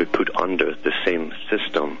will be put under the same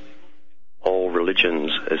system. All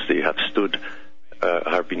religions, as they have stood,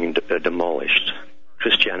 are being demolished.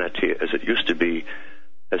 Christianity, as it used to be,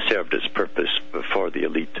 has served its purpose for the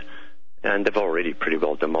elite, and they've already pretty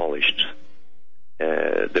well demolished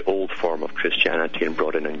the old form of Christianity and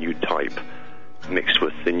brought in a new type, mixed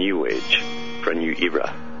with the new age for a new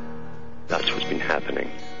era. That's what's been happening.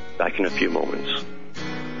 Back in a few moments.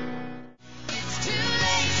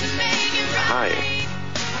 Hi,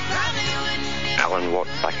 Alan Watt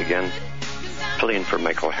back again, filling for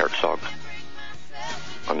Michael Herzog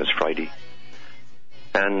on this Friday.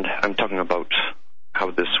 And I'm talking about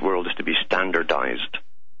how this world is to be standardized.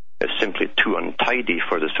 It's simply too untidy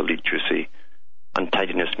for this elite, you see.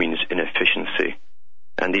 Untidiness means inefficiency.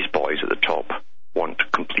 And these boys at the top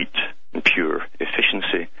want complete and pure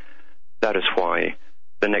efficiency. That is why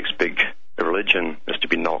the next big religion is to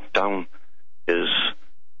be knocked down is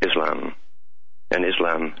Islam. And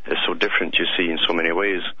Islam is so different, you see, in so many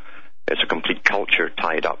ways. It's a complete culture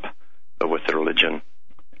tied up with the religion.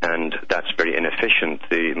 And that's very inefficient.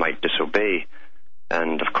 They might disobey.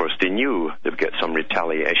 And, of course, they knew they would get some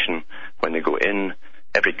retaliation when they go in.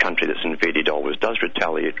 Every country that's invaded always does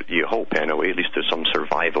retaliate, you hope, anyway. At least there's some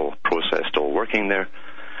survival process still working there.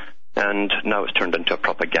 And now it's turned into a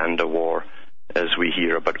propaganda war, as we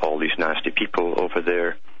hear about all these nasty people over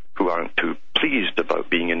there who aren't too pleased about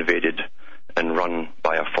being invaded and run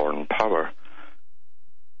by a foreign power.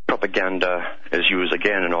 Propaganda is used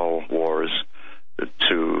again in all wars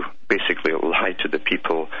to basically lie to the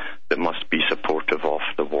people that must be supportive of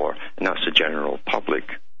the war, and that's the general public.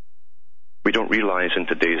 We don't realize in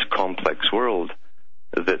today's complex world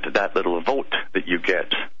that little vote that you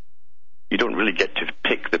get, you don't really get to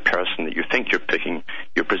pick the person that you think you're picking.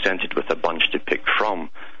 You're presented with a bunch to pick from,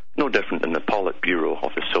 no different than the Politburo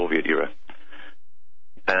of the Soviet era.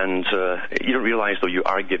 And you don't realize, though, you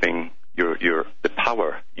are giving your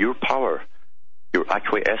power, you're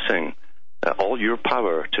acquiescing all your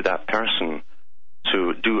power to that person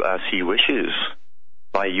to do as he wishes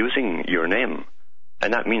by using your name.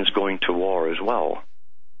 And that means going to war as well.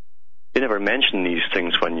 They never mention these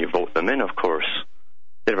things when you vote them in, of course.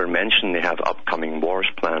 They never mention they have upcoming wars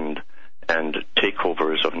planned and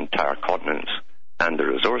takeovers of entire continents and the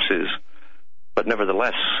resources. But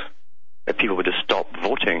nevertheless, if people would have stopped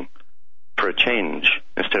voting for a change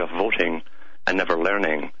instead of voting and never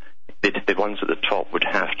learning, the ones at the top would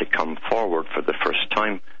have to come forward for the first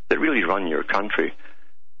time that really run your country.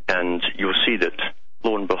 And you'll see that,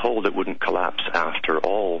 lo and behold, it wouldn't collapse after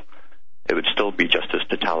all. It would still be just as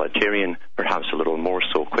totalitarian, perhaps a little more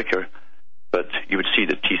so quicker, but you would see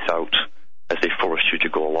the teeth out as they force you to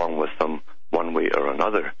go along with them one way or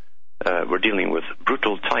another. We're dealing with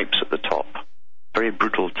brutal types at the top, very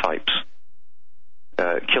brutal types.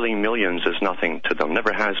 Killing millions is nothing to them,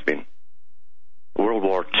 never has been. World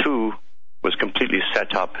War II was completely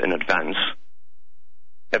set up in advance.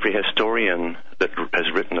 Every historian that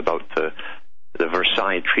has written about the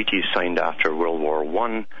Versailles Treaty signed after World War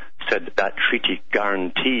I said that treaty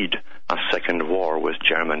guaranteed a second war with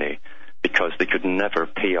Germany because they could never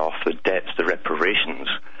pay off the debts, the reparations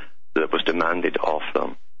that was demanded of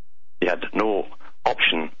them. They had no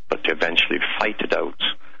option but to eventually fight it out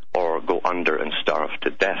or go under and starve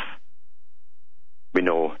to death. We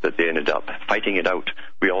know that they ended up fighting it out.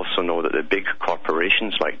 We also know that the big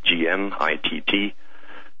corporations like GM, ITT,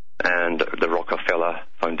 and the Rockefeller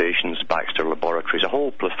Foundations, Baxter Laboratories, a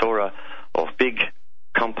whole plethora of big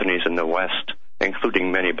companies in the West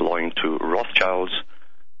including many belonging to Rothschilds,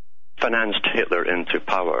 financed Hitler into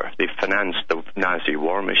power. They financed the Nazi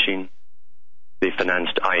war machine. They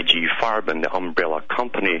financed IG Farben, the umbrella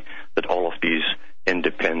company that all of these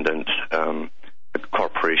independent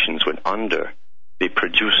corporations went under. They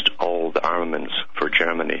produced all the armaments for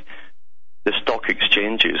Germany. The stock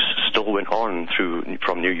exchanges still went on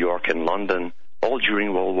from New York and London, all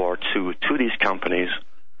during World War II, to these companies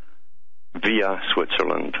via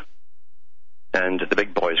Switzerland. And the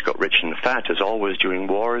big boys got rich and fat, as always, during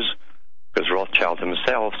wars, because Rothschild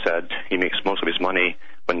himself said he makes most of his money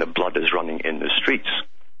when the blood is running in the streets.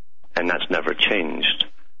 And that's never changed.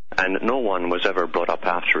 And no one was ever brought up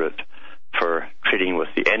after it for trading with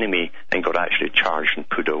the enemy and got actually charged and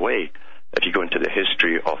put away. If you go into the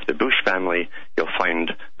history of the Bush family, you'll find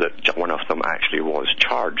that one of them actually was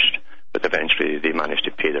charged, but eventually they managed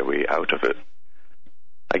to pay their way out of it.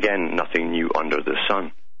 Again, nothing new under the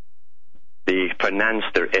sun. They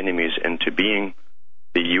financed their enemies into being.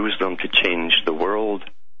 They used them to change the world.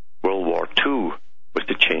 World War II was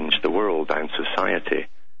to change the world and society.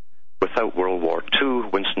 Without World War II,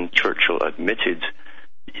 Winston Churchill admitted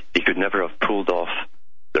he could never have pulled off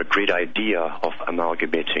their great idea of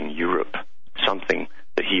amalgamating Europe, something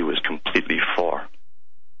that he was completely for.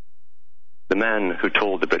 The man who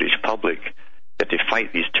told the British public that they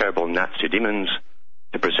fight these terrible Nazi demons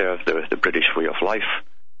to preserve the British way of life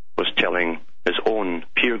was telling his own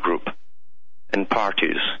peer group in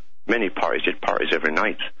parties, many parties, did parties every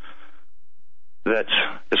night, that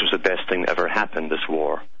this was the best thing that ever happened, this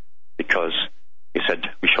war, because he said,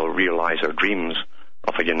 we shall realize our dreams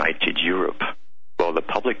of a united Europe. Well, the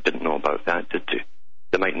public didn't know about that, did they?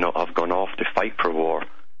 They might not have gone off to fight for war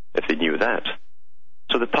if they knew that.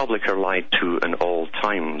 So the public are lied to in all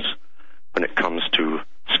times when it comes to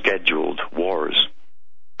scheduled wars.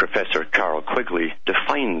 Professor Carroll Quigley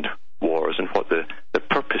defined wars and what the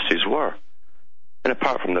purposes were. And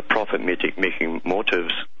apart from the profit-making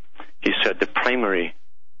motives, he said the primary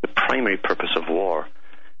purpose of war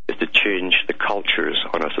is to change the cultures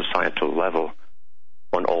on a societal level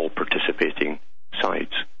on all participating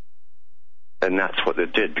sides. And that's what they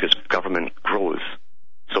did, because government grows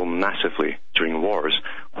so massively during wars.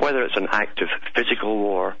 Whether it's an active physical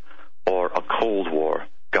war or a cold war,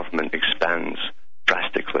 government expands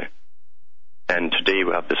drastically. And today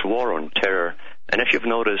we have this war on terror. And if you've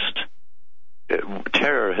noticed,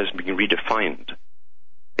 terror has been redefined.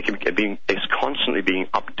 It's constantly being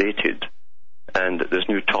updated, and there's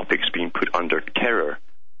new topics being put under terror.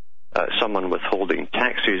 Someone withholding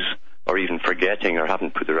taxes, or even forgetting or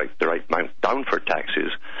haven't put the right amount down for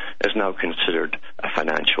taxes, is now considered a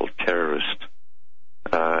financial terrorist.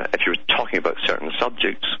 If you're talking about certain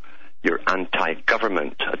subjects, you're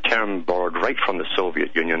anti-government, a term borrowed right from the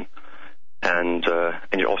Soviet Union, and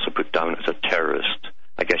you're also put down as a terrorist.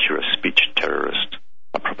 I guess you're a speech terrorist,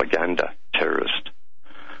 a propaganda terrorist.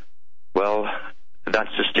 Well, that's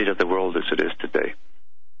the state of the world as it is today.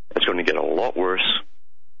 It's going to get a lot worse.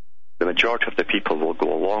 The majority of the people will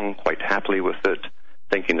go along quite happily with it,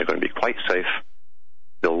 thinking they're going to be quite safe.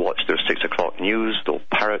 They'll watch their 6 o'clock news. They'll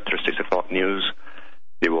parrot their 6 o'clock news.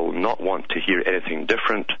 They will not want to hear anything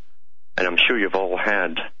different. And I'm sure you've all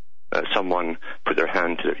had someone put their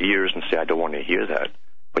hand to their ears and say, I don't want to hear that,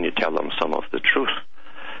 when you tell them some of the truth.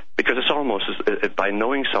 Because it's almost as by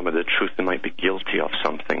knowing some of the truth, they might be guilty of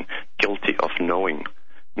something, guilty of knowing.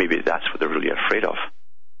 Maybe that's what they're really afraid of.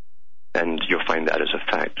 And you'll find that as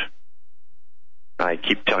a fact. I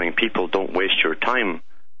keep telling people, don't waste your time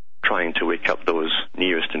trying to wake up those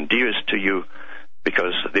nearest and dearest to you,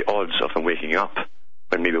 because the odds of them waking up,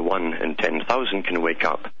 when maybe 1 in 10,000 can wake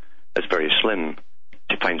up, is very slim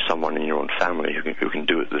to find someone in your own family who can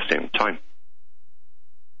do it at the same time.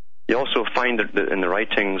 You also find that in the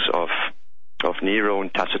writings of Nero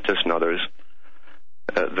and Tacitus and others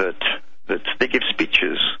that they give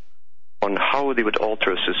speeches on how they would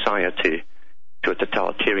alter a society to a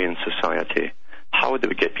totalitarian society, how they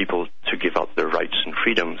would get people to give up their rights and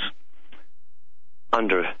freedoms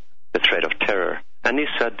under the threat of terror. And they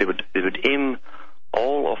said they would aim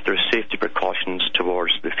all of their safety precautions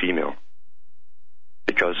towards the female,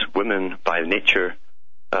 because women by nature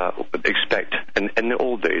would expect, in the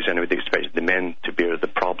old days anyway, they expected the men to bear the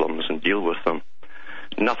problems and deal with them.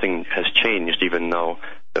 Nothing has changed, even though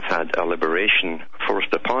they've had a liberation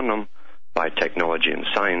forced upon them by technology and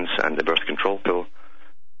science and the birth control pill.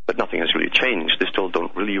 But nothing has really changed. They still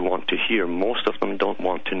don't really want to hear. Most of them don't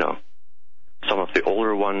want to know. Some of the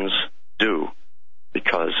older ones do,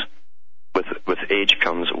 because with age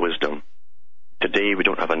comes wisdom. Today we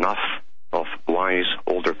don't have enough of wise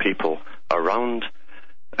older people around.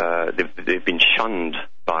 They've been shunned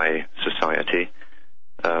by society.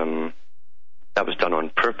 That was done on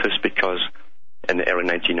purpose because in the early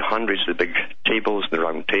 1900s, the big tables, the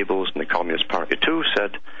round tables, and the Communist Party too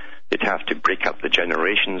said they'd have to break up the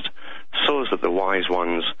generations so that the wise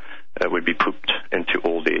ones would be put into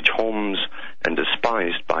old age homes and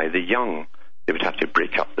despised by the young. They would have to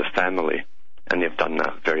break up the family, and they've done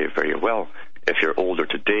that very, very well. If you're older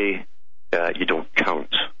today, you don't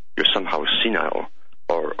count. You're somehow senile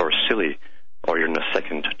or silly, or you're in a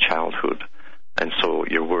second childhood, and so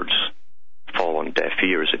your words fall on deaf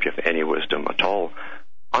ears if you have any wisdom at all.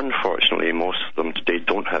 Unfortunately, most of them today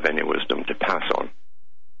don't have any wisdom to pass on.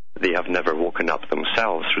 They have never woken up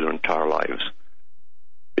themselves through their entire lives,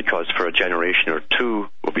 because for a generation or two,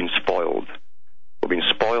 we've been spoiled. We've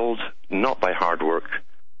been spoiled not by hard work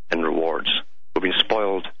and rewards. We've been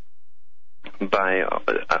spoiled by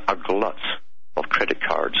a glut of credit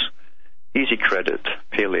cards, easy credit,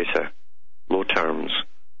 pay later, low terms,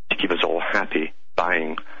 to keep us all happy,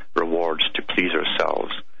 buying rewards to please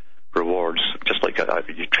ourselves. Rewards, just like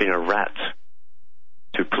you train a rat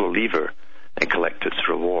to pull a lever and collect its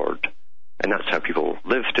reward. And that's how people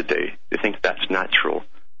live today. They think that's natural.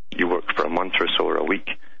 You work for a month or so or a week,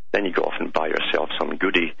 then you go off and buy yourself some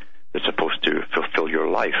goodie that's supposed to fulfill your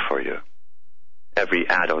life for you. Every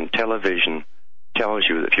ad on television tells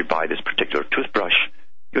you that if you buy this particular toothbrush,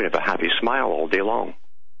 you're going to have a happy smile all day long.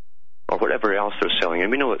 Or whatever else they're selling.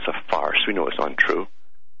 And we know it's a farce. We know it's untrue.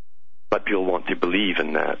 But people want to believe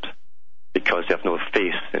in that because they have no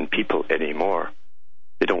faith in people anymore.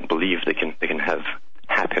 They don't believe they can have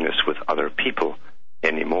happiness with other people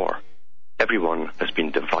anymore. Everyone has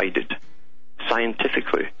been divided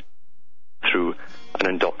scientifically through an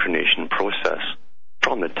indoctrination process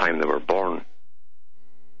from the time they were born.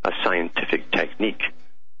 A scientific technique,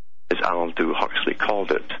 as Aldous Huxley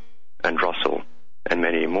called it, and Russell, and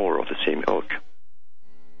many more of the same ilk.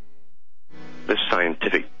 This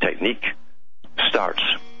scientific technique starts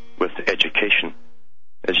with education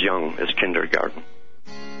as young as kindergarten.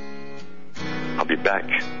 I'll be back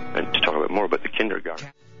and to talk a bit more about the kindergarten.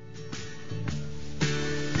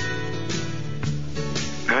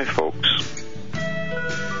 Hi folks,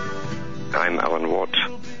 I'm Alan Watt,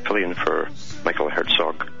 filling in for Michael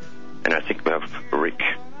Herzog, and I think we have Rick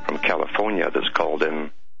from California that's called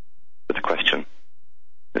in with a question.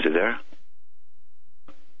 Is he there?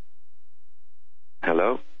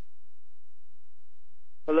 Hello?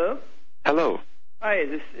 Hello? Hello. Hi, is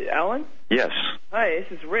this Alan? Yes. Hi,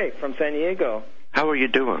 this is Rick from San Diego. How are you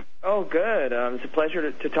doing? Oh, good. It's a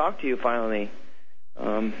pleasure to talk to you finally.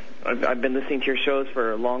 I've been listening to your shows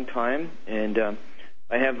for a long time, and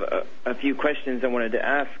I have a few questions I wanted to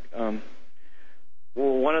ask.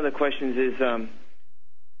 Well, one of the questions is,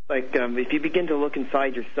 if you begin to look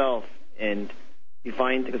inside yourself and you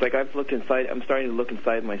find, because I've looked inside, I'm starting to look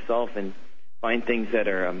inside myself and find things that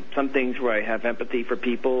are, some things where I have empathy for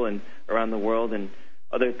people and around the world, and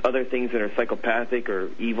other things that are psychopathic or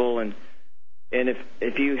evil, and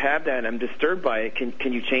if you have that and I'm disturbed by it,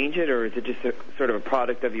 can you change it, or is it just a sort of a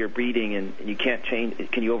product of your breeding and you can't change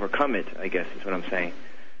it? Can you overcome it, I guess is what I'm saying.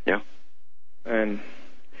 Yeah. And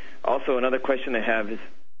also another question I have is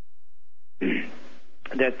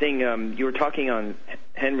that thing you were talking on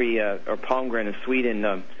Henry or Palmgren of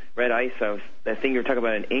Sweden, Red Ice, that thing you were talking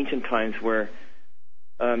about in ancient times where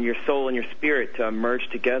your soul and your spirit merge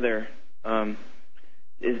together.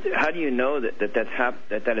 How do you know that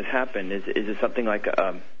has happened? Is it something like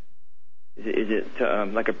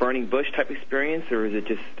like a burning bush type experience, or is it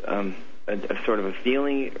just a sort of a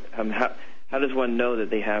feeling? How does one know that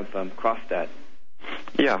they have crossed that?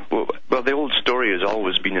 Yeah, well, the old story has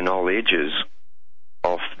always been in all ages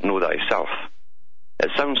of know thyself.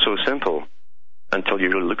 It sounds so simple until you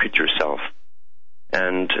really look at yourself.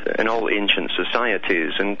 And in all ancient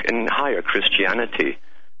societies, and in higher Christianity,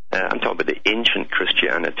 I'm talking about the ancient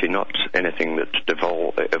Christianity, not anything that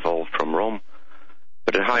evolved from Rome.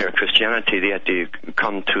 But in higher Christianity, they had to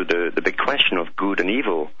come to the big question of good and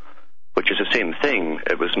evil, which is the same thing.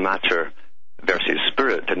 It was matter versus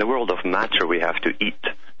spirit. In the world of matter, we have to eat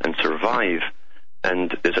and survive,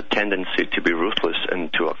 and there's a tendency to be ruthless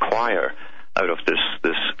and to acquire out of this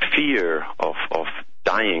fear of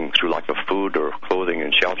dying through lack of food or clothing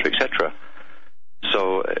and shelter, etc.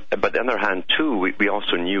 So, but on the other hand, too, we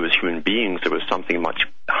also knew as human beings there was something much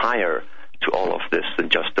higher to all of this than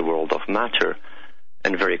just the world of matter.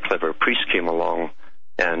 And very clever priests came along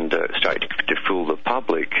and started to fool the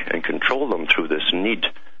public and control them through this need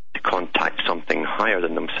to contact something higher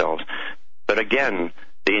than themselves. But again,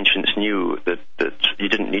 the ancients knew that you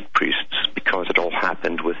didn't need priests because it all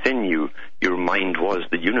happened within you. Your mind was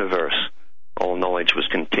the universe. All knowledge was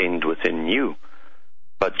contained within you.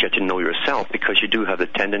 but get to know yourself, because you do have the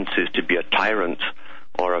tendencies to be a tyrant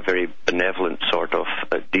or a very benevolent sort of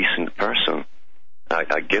a decent person,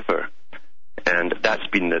 a giver. And that's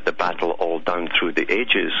been the battle all down through the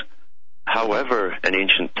ages. However, in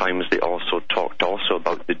ancient times, they also talked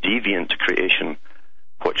about the deviant creation,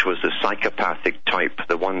 which was the psychopathic type,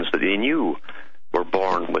 the ones that they knew were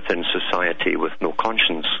born within society with no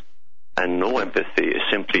conscience and no empathy. It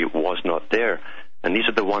simply was not there. And these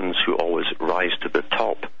are the ones who always rise to the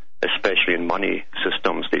top, especially in money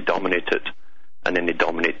systems. They dominate it, and then they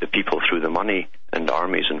dominate the people through the money and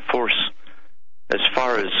armies and force. As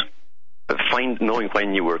far as knowing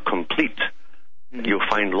when you were complete, you'll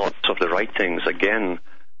find lots of the writings, again,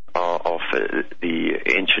 of the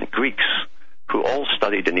ancient Greeks, who all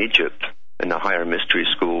studied in Egypt in the higher mystery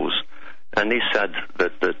schools, and they said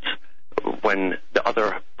that when the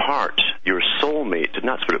other part, your soulmate, and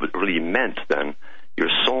that's what it really meant then, your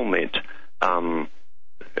soulmate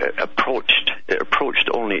approached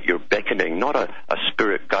only at your beckoning, not a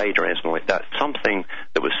spirit guide or anything like that, something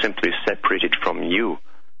that was simply separated from you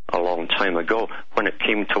a long time ago. When it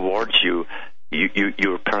came towards you,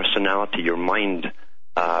 your personality, your mind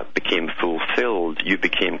became fulfilled, you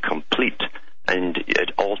became complete, and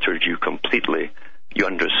it altered you completely. You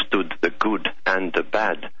understood the good and the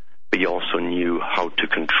bad, but you also knew how to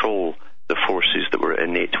control the forces that were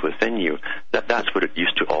innate within you. That's what it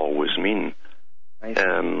used to always mean.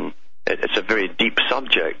 It's a very deep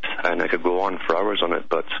subject, and I could go on for hours on it,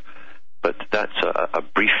 but that's a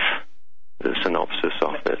brief synopsis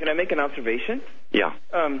of it. Can I make an observation? Yeah.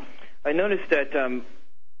 I noticed that,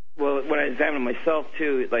 when I examined myself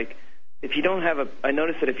too, like, I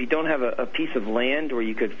noticed that if you don't have a piece of land where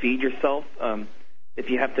you could feed yourself, if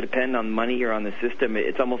you have to depend on money or on the system,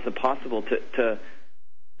 it's almost impossible to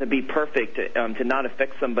be perfect, to not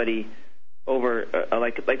affect somebody over,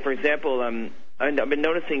 like for example, I've been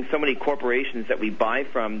noticing so many corporations that we buy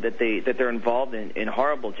from that they're involved in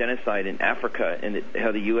horrible genocide in Africa, and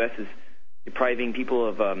how the U.S. is depriving people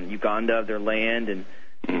of Uganda of their land, and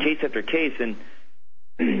case after case. And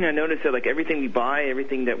I noticed that, like, everything we buy,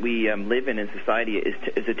 everything that we live in society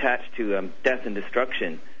is attached to death and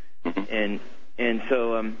destruction. And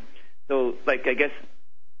so like, I guess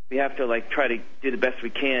we have to, like, try to do the best we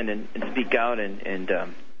can and speak out and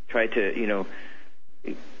try to,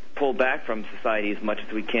 pull back from society as much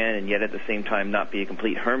as we can, and yet at the same time not be a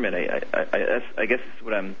complete hermit. I guess that's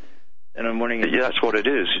what I'm wondering. Yeah, that's what it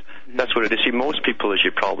is. That's what it is. See, most people, as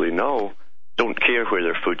you probably know, don't care where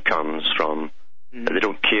their food comes from. They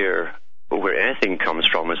don't care where anything comes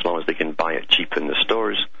from as long as they can buy it cheap in the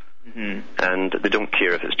stores. And they don't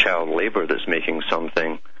care if it's child labor that's making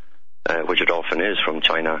something, which it often is from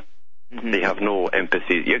China. They have no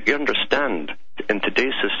empathy. You understand, in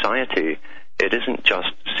today's society, it isn't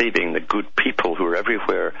just saving the good people who are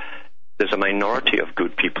everywhere. There's a minority of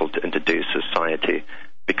good people in today's society,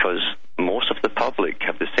 because most of the public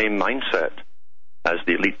have the same mindset as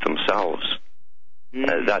the elite themselves.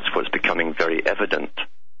 That's what's becoming very evident.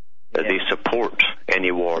 They support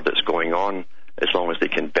any war that's going on as long as they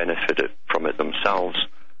can benefit from it themselves,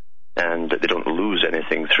 and they don't lose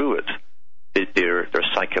anything through it. They're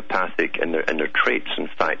psychopathic in their traits. In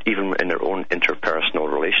fact, even in their own interpersonal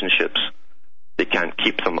relationships, they can't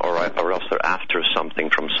keep them, or else they're after something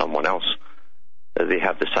from someone else. They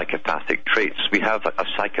have the psychopathic traits. We have a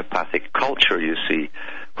psychopathic culture, you see,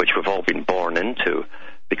 which we've all been born into,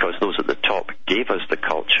 because those at the top gave us the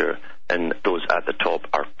culture, and those at the top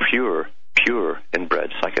are pure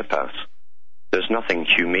inbred psychopaths. There's nothing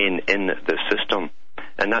humane in the system,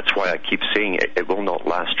 and that's why I keep saying it will not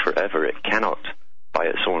last forever. It cannot, by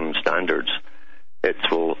its own standards. It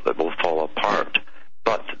will fall apart,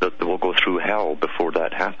 but we'll go through hell before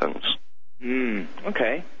that happens.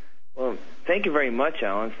 Okay. Well, thank you very much,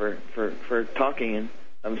 Alan, for talking,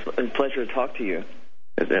 and it's a pleasure to talk to you.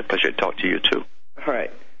 It's a pleasure to talk to you, too. All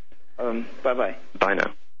right. Bye-bye. Bye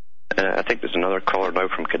now. I think there's another caller now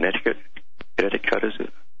from Connecticut. Connecticut, is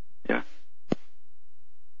it? Yeah.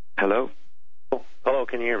 Hello? Hello,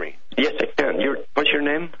 can you hear me? Yes, I can. What's your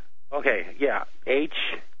name? Okay, yeah. Henri.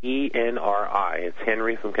 It's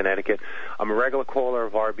Henry from Connecticut. I'm a regular caller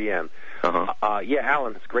of RBN. Yeah,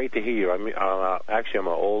 Alan, it's great to hear you. Actually, I'm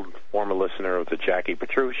an old former listener of the Jackie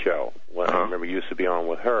Petrus show. I remember you used to be on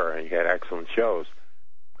with her, and you had excellent shows.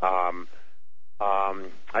 I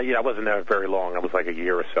wasn't there very long. I was like a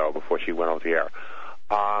year or so before she went off the air.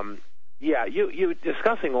 You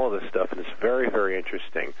discussing all this stuff, and it's very, very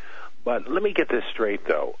interesting. But let me get this straight,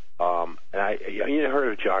 though. You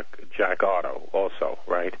heard of Jack Otto also,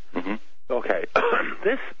 right? Okay.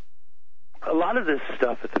 A lot of this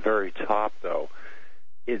stuff at the very top, though,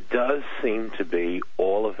 it does seem to be,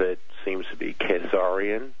 all of it seems to be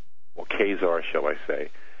Khazarian, or Khazar, shall I say,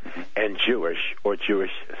 and Jewish or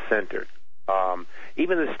Jewish-centered.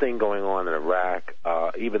 Even this thing going on in Iraq,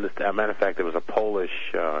 even this, as a matter of fact, there was a Polish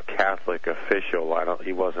Catholic official. I don't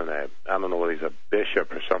know whether he's a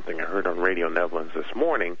bishop or something. I heard on Radio Netherlands this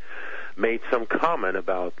morning, made some comment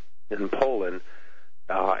about in Poland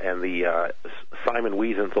and the Simon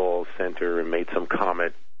Wiesenthal Center, and made some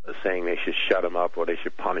comment saying they should shut him up or they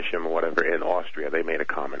should punish him or whatever. In Austria, they made a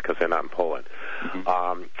comment because they're not in Poland,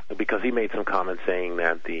 because he made some comment saying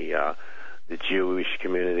that the Jewish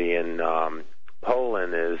community in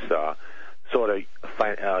Poland is sort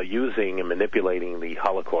of using and manipulating the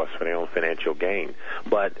Holocaust for their own financial gain.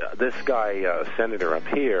 But this guy, senator up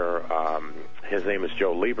here, his name is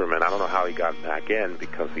Joe Lieberman. I don't know how he got back in,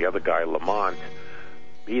 because the other guy, Lamont,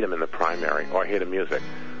 beat him in the primary, or hear the music.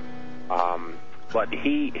 But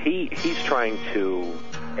he's trying to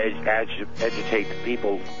agitate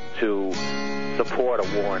people to support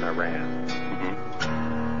a war in Iran.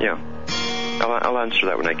 Mm-hmm. Yeah. I'll answer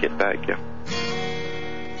that when I get back, yeah.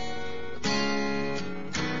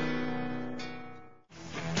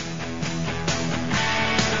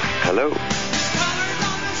 Hello.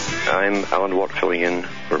 I'm Alan Watt, filling in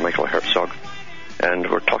for Michael Herzog, and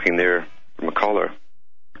we're talking there from a caller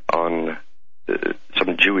on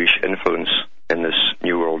some Jewish influence in this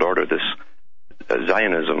New World Order, this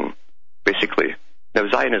Zionism, basically. Now,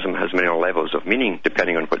 Zionism has many levels of meaning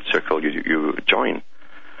depending on what circle you join.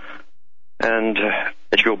 And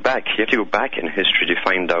if you have to go back in history to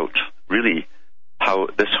find out really how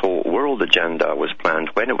this whole world agenda was planned,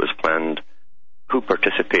 when it was planned, who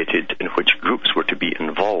participated, in which groups were to be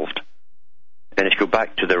involved. And if you go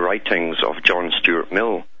back to the writings of John Stuart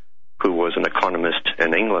Mill, who was an economist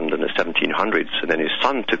in England in the 1700s, and then his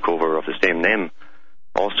son took over of the same name,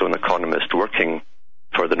 also an economist working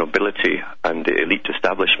for the nobility and the elite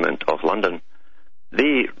establishment of London,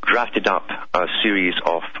 they drafted up a series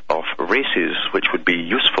of races which would be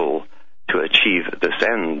useful to achieve this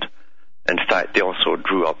end. In fact, they also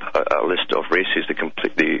drew up a list of races they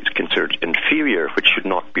completely considered inferior, which should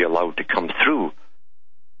not be allowed to come through.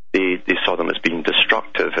 They saw them as being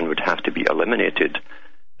destructive and would have to be eliminated.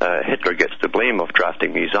 Hitler gets the blame of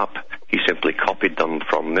drafting these up. He simply copied them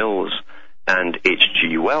from Mills and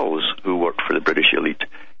H.G. Wells, who worked for the British elite.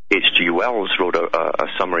 H.G. Wells wrote a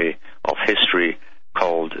summary of history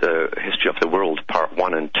called History of the World, Part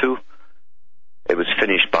 1 and 2. It was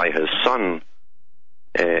finished by his son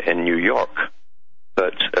in New York,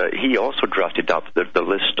 but he also drafted up the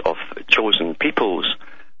list of chosen peoples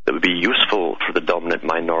that would be useful for the dominant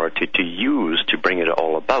minority to use to bring it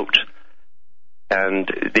all about. And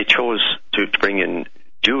they chose to bring in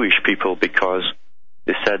Jewish people because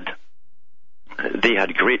they said they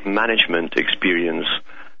had great management experience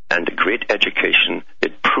and great education.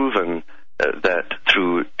 They'd proven that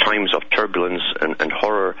through times of turbulence and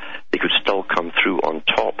horror, they could still come through on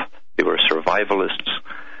top. They were survivalists,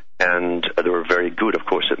 and they were very good, of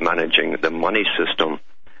course, at managing the money system.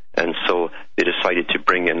 And so they decided to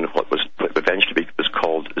bring in what eventually was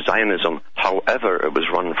called Zionism. However, it was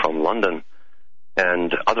run from London,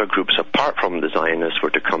 and other groups apart from the Zionists were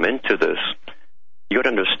to come into this. You got to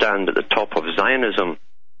understand that the top of Zionism,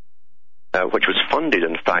 which was funded,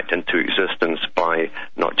 in fact, into existence by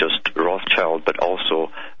not just Rothschild, but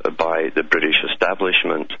also by the British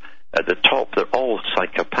establishment, at the top, they're all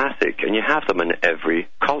psychopathic, and you have them in every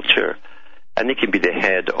culture. And they can be the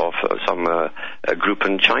head of some group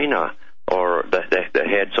in China, or the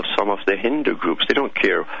heads of some of the Hindu groups. They don't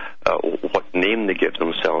care what name they give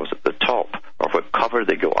themselves at the top, or what cover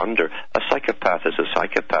they go under. A psychopath is a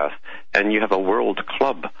psychopath, and you have a world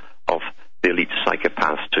club of the elite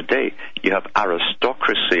psychopaths today. You have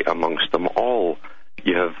aristocracy amongst them all.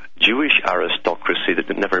 You have Jewish aristocracy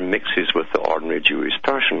that never mixes with the ordinary Jewish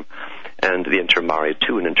person, and they intermarry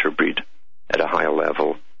too and interbreed at a higher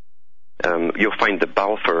level. You'll find the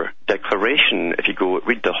Balfour Declaration, if you go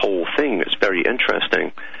read the whole thing, it's very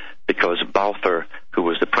interesting, because Balfour, who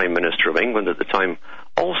was the Prime Minister of England at the time,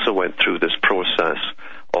 also went through this process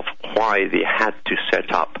of why they had to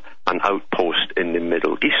set up an outpost in the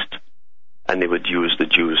Middle East, and they would use the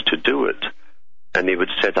Jews to do it, and they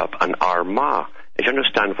would set up an Armagh. If you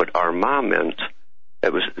understand what Armagh meant,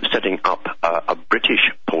 it was setting up a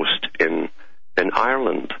British post in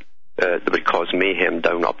Ireland that would cause mayhem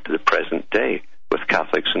down up to the present day with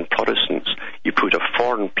Catholics and Protestants. You put a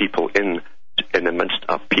foreign people in the midst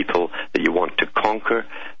of people that you want to conquer.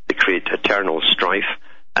 They create eternal strife,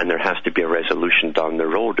 and there has to be a resolution down the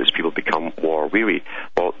road as people become war-weary.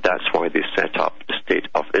 Well, that's why they set up the State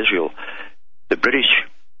of Israel. The British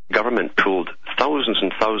government pulled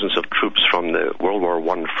and thousands of troops from the World War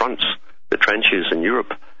I fronts, the trenches in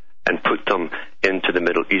Europe, and put them into the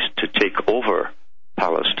Middle East to take over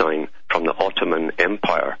Palestine from the Ottoman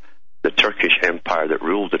Empire, the Turkish Empire that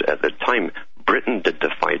ruled it at the time. Britain did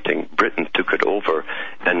the fighting. Britain took it over,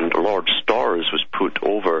 and Lord Storrs was put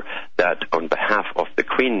over that on behalf of the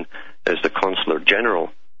Queen as the Consular General,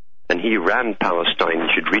 and he ran Palestine. You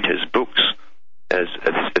should read his books as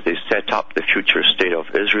they set up the future state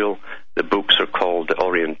of Israel. The books are called The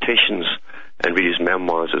Orientations, and read his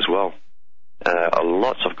memoirs as well.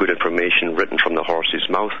 Lots of good information written from the horse's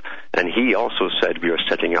mouth, and he also said we are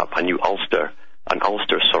setting up a new Ulster, as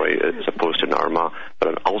opposed to an Armagh, but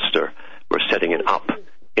an Ulster. We're setting it up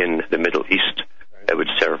in the Middle East. It would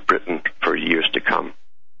serve Britain for years to come.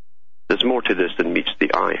 There's more to this than meets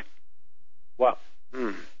the eye.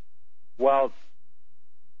 Well,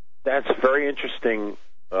 that's very interesting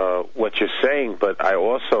what you're saying, but I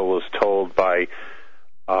also was told by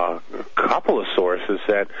a couple of sources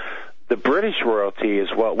that the British royalty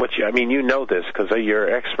as well, which, I mean, you know this because you're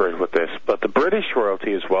an expert with this, but the British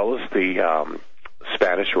royalty as well as the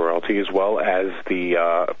Spanish royalty as well as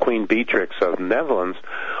the Queen Beatrix of the Netherlands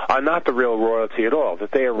are not the real royalty at all,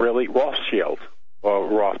 that they are really Rothschild or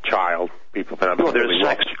Rothschild. People think there's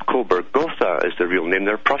Saxe-Coburg-Gotha is the real name.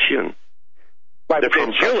 They're Prussian. Right,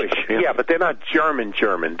 they're Jewish. Yeah, but they're not German.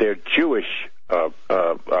 They're Jewish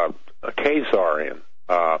Khazarian.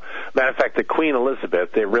 Matter of fact, the Queen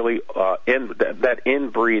Elizabeth, they're really that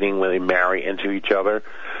inbreeding when they marry into each other,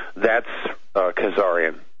 that's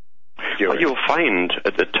Khazarian. What you'll find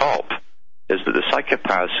at the top is that the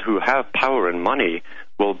psychopaths who have power and money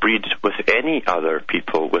will breed with any other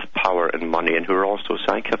people with power and money and who are also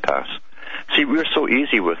psychopaths. See, we're so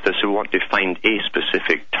easy with this, we want to find a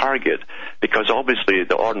specific target, because obviously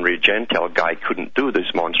the ordinary Gentile guy couldn't do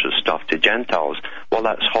this monstrous stuff to Gentiles. Well,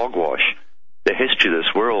 that's hogwash. The history of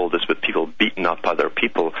this world is with people beating up other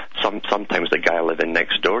people, sometimes the guy living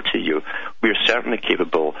next door to you. We're certainly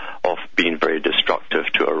capable of being very destructive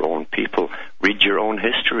to our own people. Read your own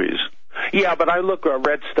histories. Yeah, but I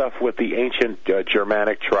read stuff with the ancient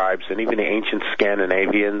Germanic tribes and even the ancient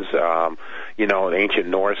Scandinavians, the ancient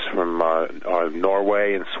Norse from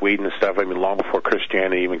Norway and Sweden and stuff. I mean, long before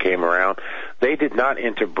Christianity even came around, they did not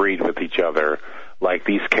interbreed with each other like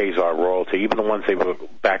these Khazar royalty. Even the ones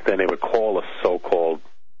back then they would call a so-called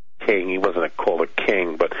king. He wasn't called a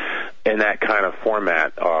king, but in that kind of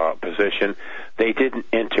format position, they didn't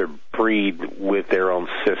interbreed with their own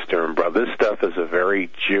sister and brother. This stuff is a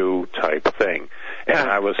very Jew-type thing. And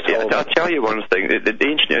I was told... I'll tell you one thing. The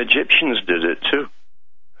ancient Egyptians did it, too.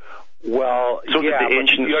 Well, so yeah, the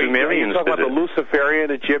ancient Sumerians did it. You're talking about the Luciferian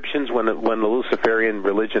Egyptians when the Luciferian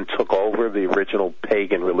religion took over the original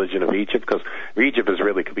pagan religion of Egypt, because Egypt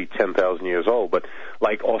could be 10,000 years old, but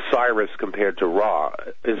like Osiris compared to Ra,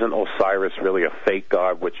 isn't Osiris really a fake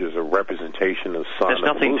god, which is a representation of sun? It's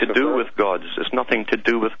nothing to do with gods. It's nothing to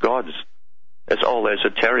do with gods. It's all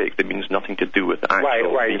esoteric. That means nothing to do with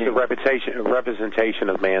actual Right. being. It's a representation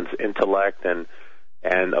of man's intellect and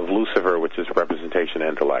of Lucifer, which is representation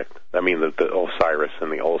intellect. I mean, the Osiris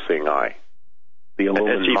and the all-seeing eye. The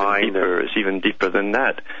illumined mind. It's even deeper than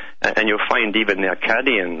that. And you'll find even the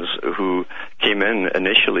Akkadians who came in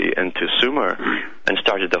initially into Sumer and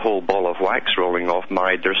started the whole ball of wax rolling off,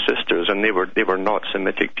 married their sisters, and they were not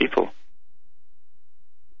Semitic people.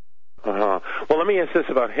 Well, let me ask this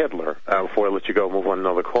about Hitler before I let you go move on to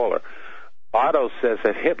another caller. Otto says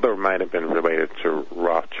that Hitler might have been related to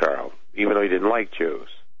Rothschild, even though he didn't like Jews.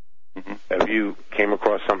 Mm-hmm. Have you came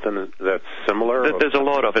across something that's similar? There's a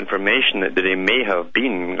lot of information that he may have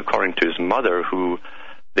been, according to his mother, who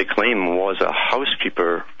they claim was a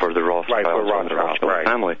housekeeper for the Rothschilds and the Rothschild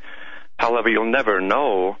family. However, you'll never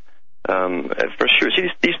know for sure. See,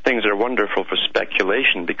 these things are wonderful for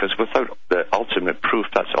speculation, because without the ultimate proof,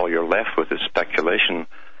 that's all you're left with is speculation.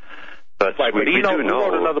 But he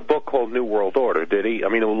wrote another book called New World Order, did he? I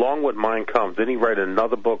mean, along with Mein Kampf, didn't he write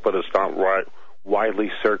another book, but it's not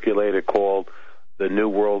widely circulated, called The New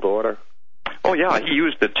World Order? Oh, yeah, he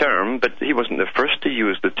used the term, but he wasn't the first to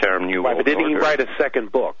use the term New World Order. But didn't he write a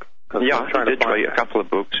second book? Yeah, he did write a couple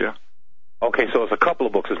of books, yeah. Okay, so it's a couple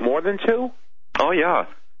of books. Is more than two? Oh, yeah.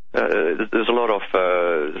 There's a lot of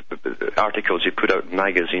articles he put out in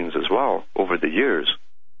magazines as well over the years.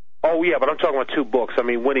 Oh, yeah, but I'm talking about two books. I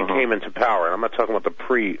mean, when he came into power, and I'm not talking about the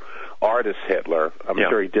pre-artist Hitler. I'm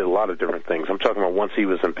sure he did a lot of different things. I'm talking about once he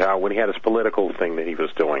was in power, when he had his political thing that he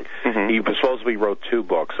was doing. Mm-hmm. He supposedly wrote two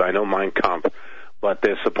books. I know Mein Kampf, but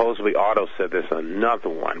there's supposedly, Otto said there's another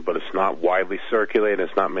one, but it's not widely circulated.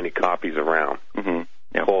 It's not many copies around. Mm-hmm.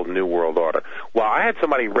 called New World Order. Well, I had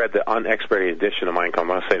somebody read the unexpurgated edition of Mein Kampf. I'm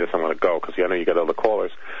going to say this, I'm going to go, because I know you got other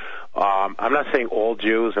callers. I'm not saying all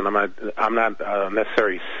Jews, and I'm not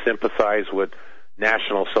necessarily sympathize with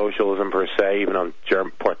National Socialism per se, even on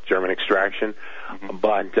German extraction. Mm-hmm.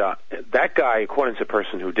 But that guy, according to the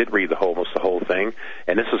person who did read almost the whole thing,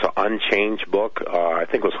 and this is an unchanged book, I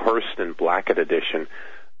think it was Hearst and Blackett edition,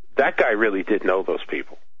 that guy really did know those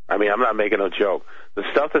people. I mean, I'm not making no joke. The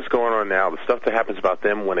stuff that's going on now, the stuff that happens about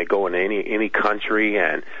them when they go in any country,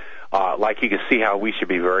 and like you can see how we should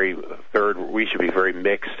be very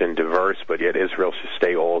mixed and diverse, but yet Israel should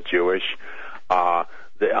stay all Jewish. All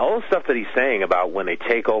the stuff that he's saying about when they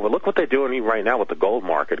take over, look what they're doing right now with the gold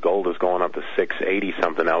market. Gold is going up to 680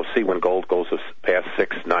 something. I'll see when gold goes past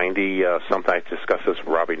 690. Sometimes I discuss this with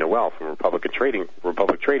Robbie Noel from Republic Trading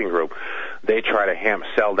Group. They try to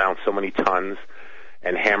sell down so many tons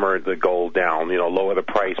and hammer the gold down, lower the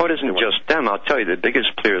price. Oh, it isn't just them. I'll tell you, the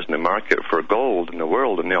biggest players in the market for gold in the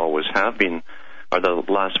world, and they always have been, are the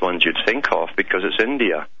last ones you'd think of, because it's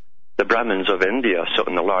India. The Brahmins of India sit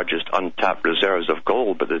on the largest untapped reserves of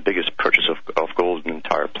gold, but the biggest purchase of gold in the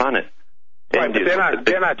entire planet. Right, but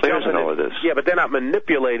they're not players in all of this. Yeah, but they're not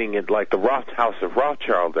manipulating it like the House of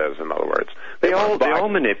Rothschild does, in other words. They all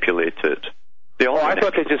manipulate it. I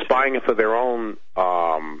thought they're just buying it for their own...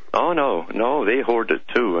 Oh, no, they hoard it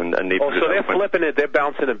too. And they so they're flipping it, they're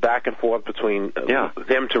bouncing it back and forth between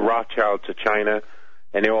them to Rothschild to China,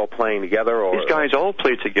 and they're all playing together? Or these guys all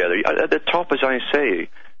play together. At the top, as I say,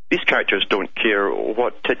 these characters don't care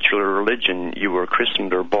what titular religion you were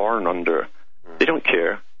christened or born under. They don't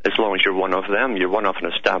care. As long as you're one of them, you're one of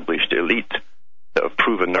an established elite that have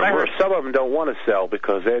proven their worth. Some of them don't want to sell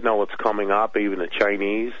because they know what's coming up, even the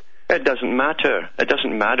Chinese. It doesn't matter. But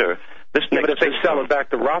if they sell it back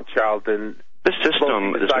to Rothschild, then this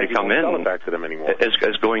system is going to come in. Sell it back to them anymore.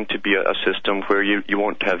 Is going to be a system where you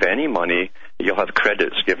won't have any money. You'll have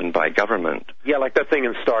credits given by government. Yeah, like that thing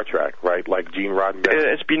in Star Trek, right? Like Gene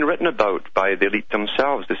Roddenberry. It's been written about by the elite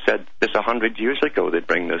themselves. They said this 100 years ago they'd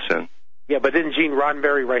bring this in. Yeah, but didn't Gene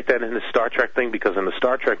Roddenberry write that in the Star Trek thing? Because in the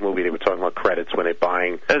Star Trek movie, they were talking about credits when they're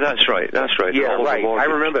buying... That's right. Yeah, right. I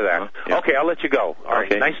remember that. Yeah. Okay, I'll let you go. All right.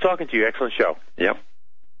 Nice talking to you. Excellent show. Yep.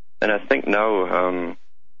 And I think now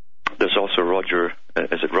there's also Roger...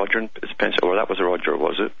 is it Roger Spencer? Or that was Roger,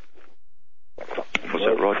 was it? Was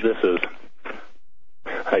it Roger? This is...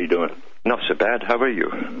 How you doing? Not so bad. How are you?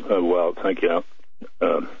 Well, thank you.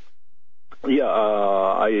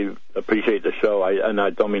 I appreciate the show. I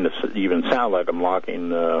don't mean to even sound like I'm locking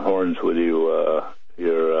horns with you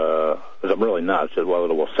here, because I'm really not. It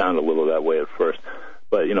will sound a little that way at first.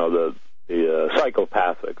 But, the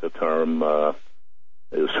psychopathic, the term,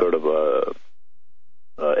 is sort of a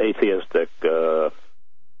atheistic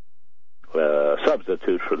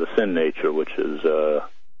substitute for the sin nature, which is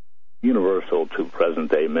universal to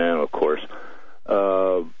present-day man, of course.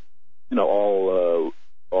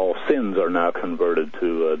 All sins are now converted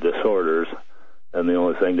to disorders, and the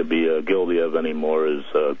only thing to be guilty of anymore is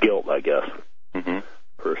guilt, I guess,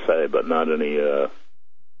 per se, but not any,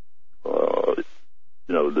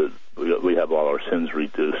 we have all our sins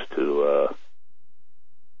reduced to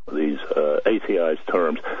these atheized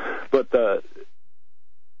terms. But I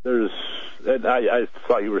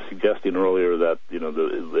thought you were suggesting earlier that,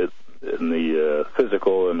 in the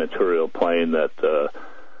physical and material plane that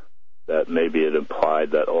maybe it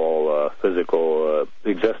implied that all physical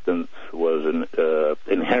existence was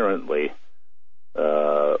inherently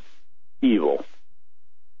evil.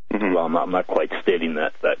 Mm-hmm. Well, I'm not quite stating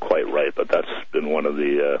that quite right, but that's been one of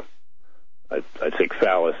the, I think,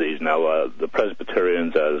 fallacies. Now, the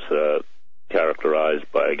Presbyterians, as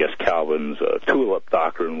characterized by, I guess, Calvin's tulip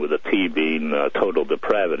doctrine, with a T being total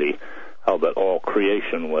depravity, how that all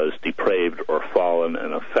creation was depraved or fallen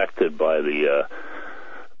and affected by the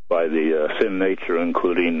sin nature,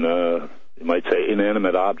 including, you might say,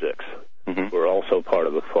 inanimate objects, were also part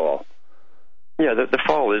of the fall. Yeah, the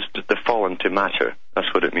fall is the fall into matter.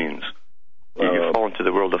 That's what it means. You fall into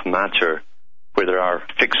the world of matter, where there are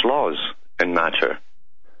fixed laws in matter.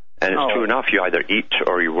 And it's true enough, you either eat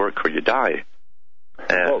or you work or you die.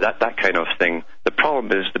 That kind of thing. The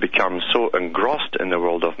problem is to become so engrossed in the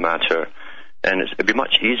world of matter, and it'd be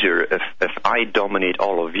much easier if I dominate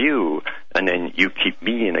all of you, and then you keep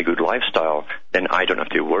me in a good lifestyle, then I don't have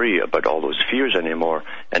to worry about all those fears anymore.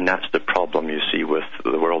 And that's the problem you see with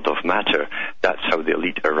the world of matter. That's how the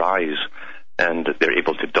elite arise, and they're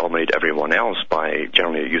able to dominate everyone else by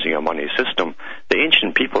generally using a money system. The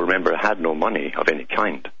ancient people, remember, had no money of any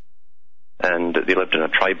kind, and they lived in a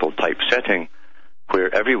tribal type setting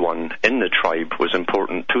where everyone in the tribe was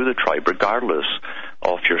important to the tribe, regardless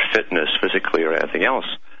of your fitness physically or anything else.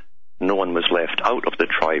 No one was left out of the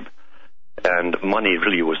tribe. And money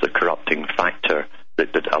really was the corrupting factor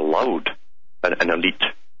that allowed an elite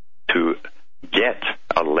to get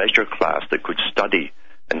a leisure class that could study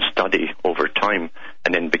and study over time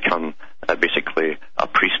and then become basically a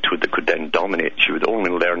priesthood that could then dominate you, the only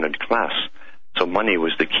learned class. So money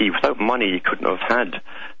was the key. Without money, you couldn't have had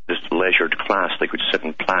this leisured class that could sit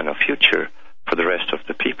and plan a future for the rest of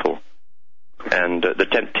the people. And the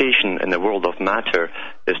temptation in the world of matter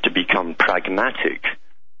is to become pragmatic,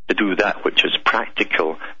 to do that which is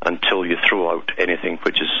practical until you throw out anything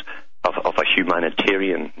which is of a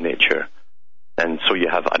humanitarian nature. And so you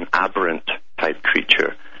have an aberrant type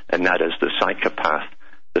creature, and that is the psychopath.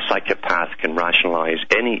 The psychopath can rationalize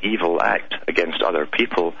any evil act against other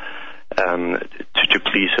people to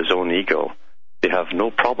please his own ego. They have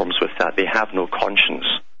no problems with that. They have no conscience.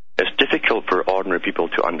 It's difficult for ordinary people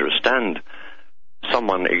to understand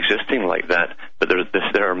someone existing like that, but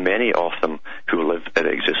there are many of them who live and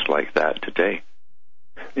exist like that today.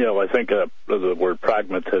 You know, I think the word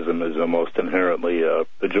pragmatism is the most inherently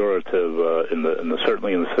pejorative,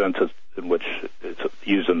 certainly in the sense in which it's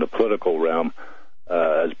used in the political realm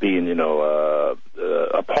as being,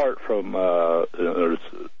 apart from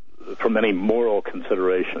any moral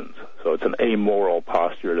considerations. So it's an amoral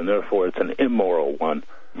posture, and therefore it's an immoral one.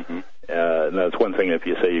 Mm-hmm. And that's one thing if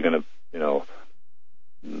you say you're going to,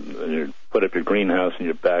 you put up your greenhouse in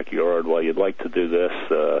your backyard. Well, you'd like to do this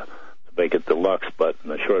to make it deluxe, but in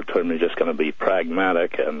the short term, you're just going to be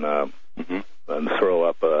pragmatic and throw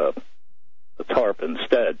up a tarp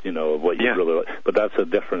instead. Of what you really like. But that's a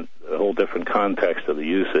whole different context of the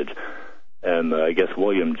usage. And I guess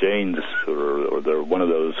William James, or one of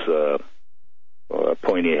those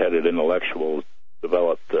pointy-headed intellectuals,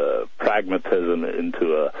 developed pragmatism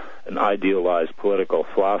into an idealized political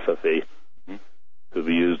philosophy to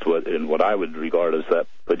be used in what I would regard as that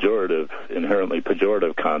inherently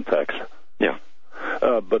pejorative context. Yeah.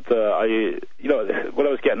 But what I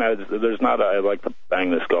was getting at is I like to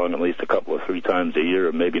bang this gong at least a couple or three times a year,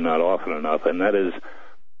 maybe not often enough, and that is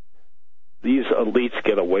these elites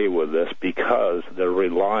get away with this because they're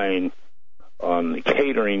relying on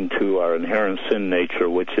catering to our inherent sin nature,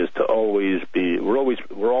 which is to always be,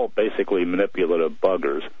 we're all basically manipulative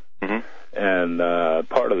buggers. Mm-hmm. And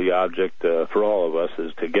part of the object for all of us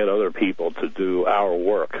is to get other people to do our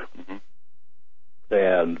work. Mm-hmm.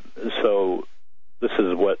 And so this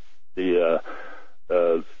is what this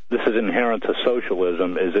is inherent to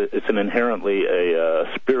socialism. It's an inherently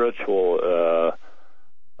a spiritual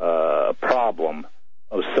problem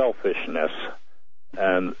of selfishness,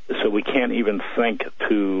 and so we can't even think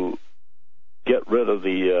to get rid of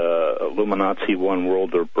the Illuminati, One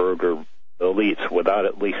World, or Burger elites without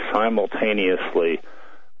at least simultaneously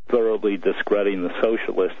thoroughly discrediting the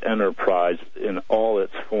socialist enterprise in all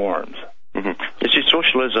its forms. Mm-hmm. You see,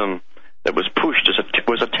 socialism that was pushed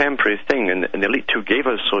was a temporary thing, and the elite who gave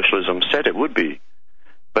us socialism said it would be.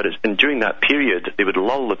 But during that period, they would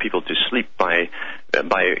lull the people to sleep by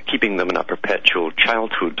keeping them in a perpetual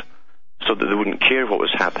childhood, so that they wouldn't care what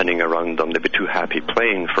was happening around them. They'd be too happy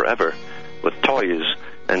playing forever with toys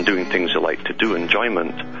and doing things they like to do,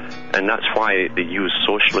 enjoyment. And that's why they use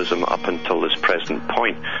socialism up until this present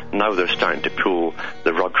point. Now they're starting to pull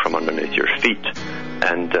the rug from underneath your feet,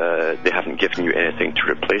 and they haven't given you anything to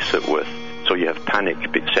replace it with. So you have panic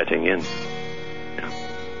setting in.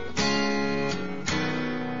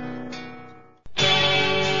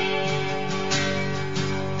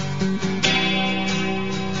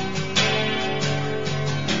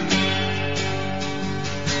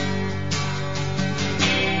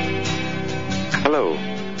 Hello,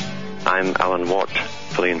 I'm Alan Watt,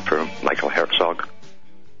 filling in for Michael Herzog,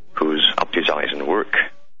 who's up to his eyes in work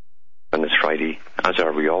on this Friday, as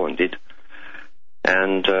are we all indeed.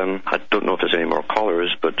 And I don't know if there's any more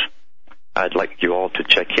callers, but I'd like you all to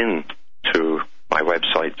check in to my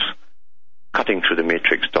websites,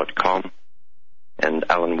 cuttingthroughthematrix.com and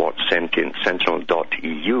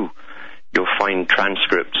alanwattsentientsentinel.eu. You'll find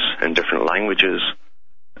transcripts in different languages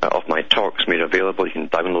of my talks made available. You can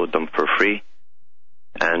download them for free.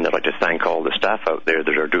 And I'd like to thank all the staff out there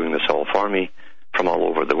that are doing this all for me from all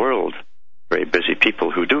over the world. Very busy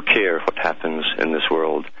people who do care what happens in this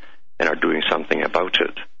world and are doing something about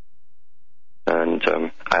it. And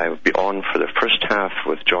I'll be on for the first half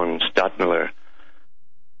with John Stadmiller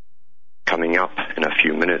coming up in a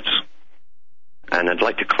few minutes. And I'd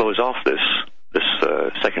like to close off this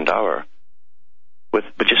second hour with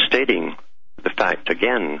just stating the fact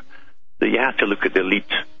again that you have to look at the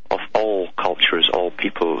elite of all cultures, all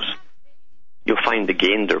peoples. You'll find they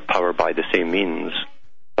gained their power by the same means,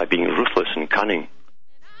 by being ruthless and cunning,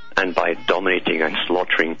 and by dominating and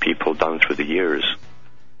slaughtering people down through the years.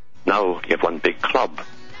 Now you have one big club,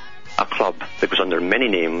 a club that goes under many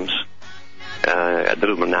names. The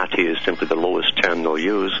Illuminati is simply the lowest term they'll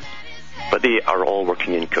use, but they are all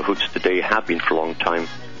working in cahoots today, have been for a long time,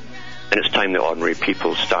 and it's time that ordinary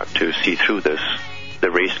people start to see through this,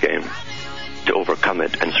 the race game, to overcome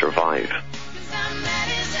it and survive.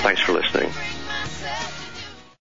 Thanks for listening.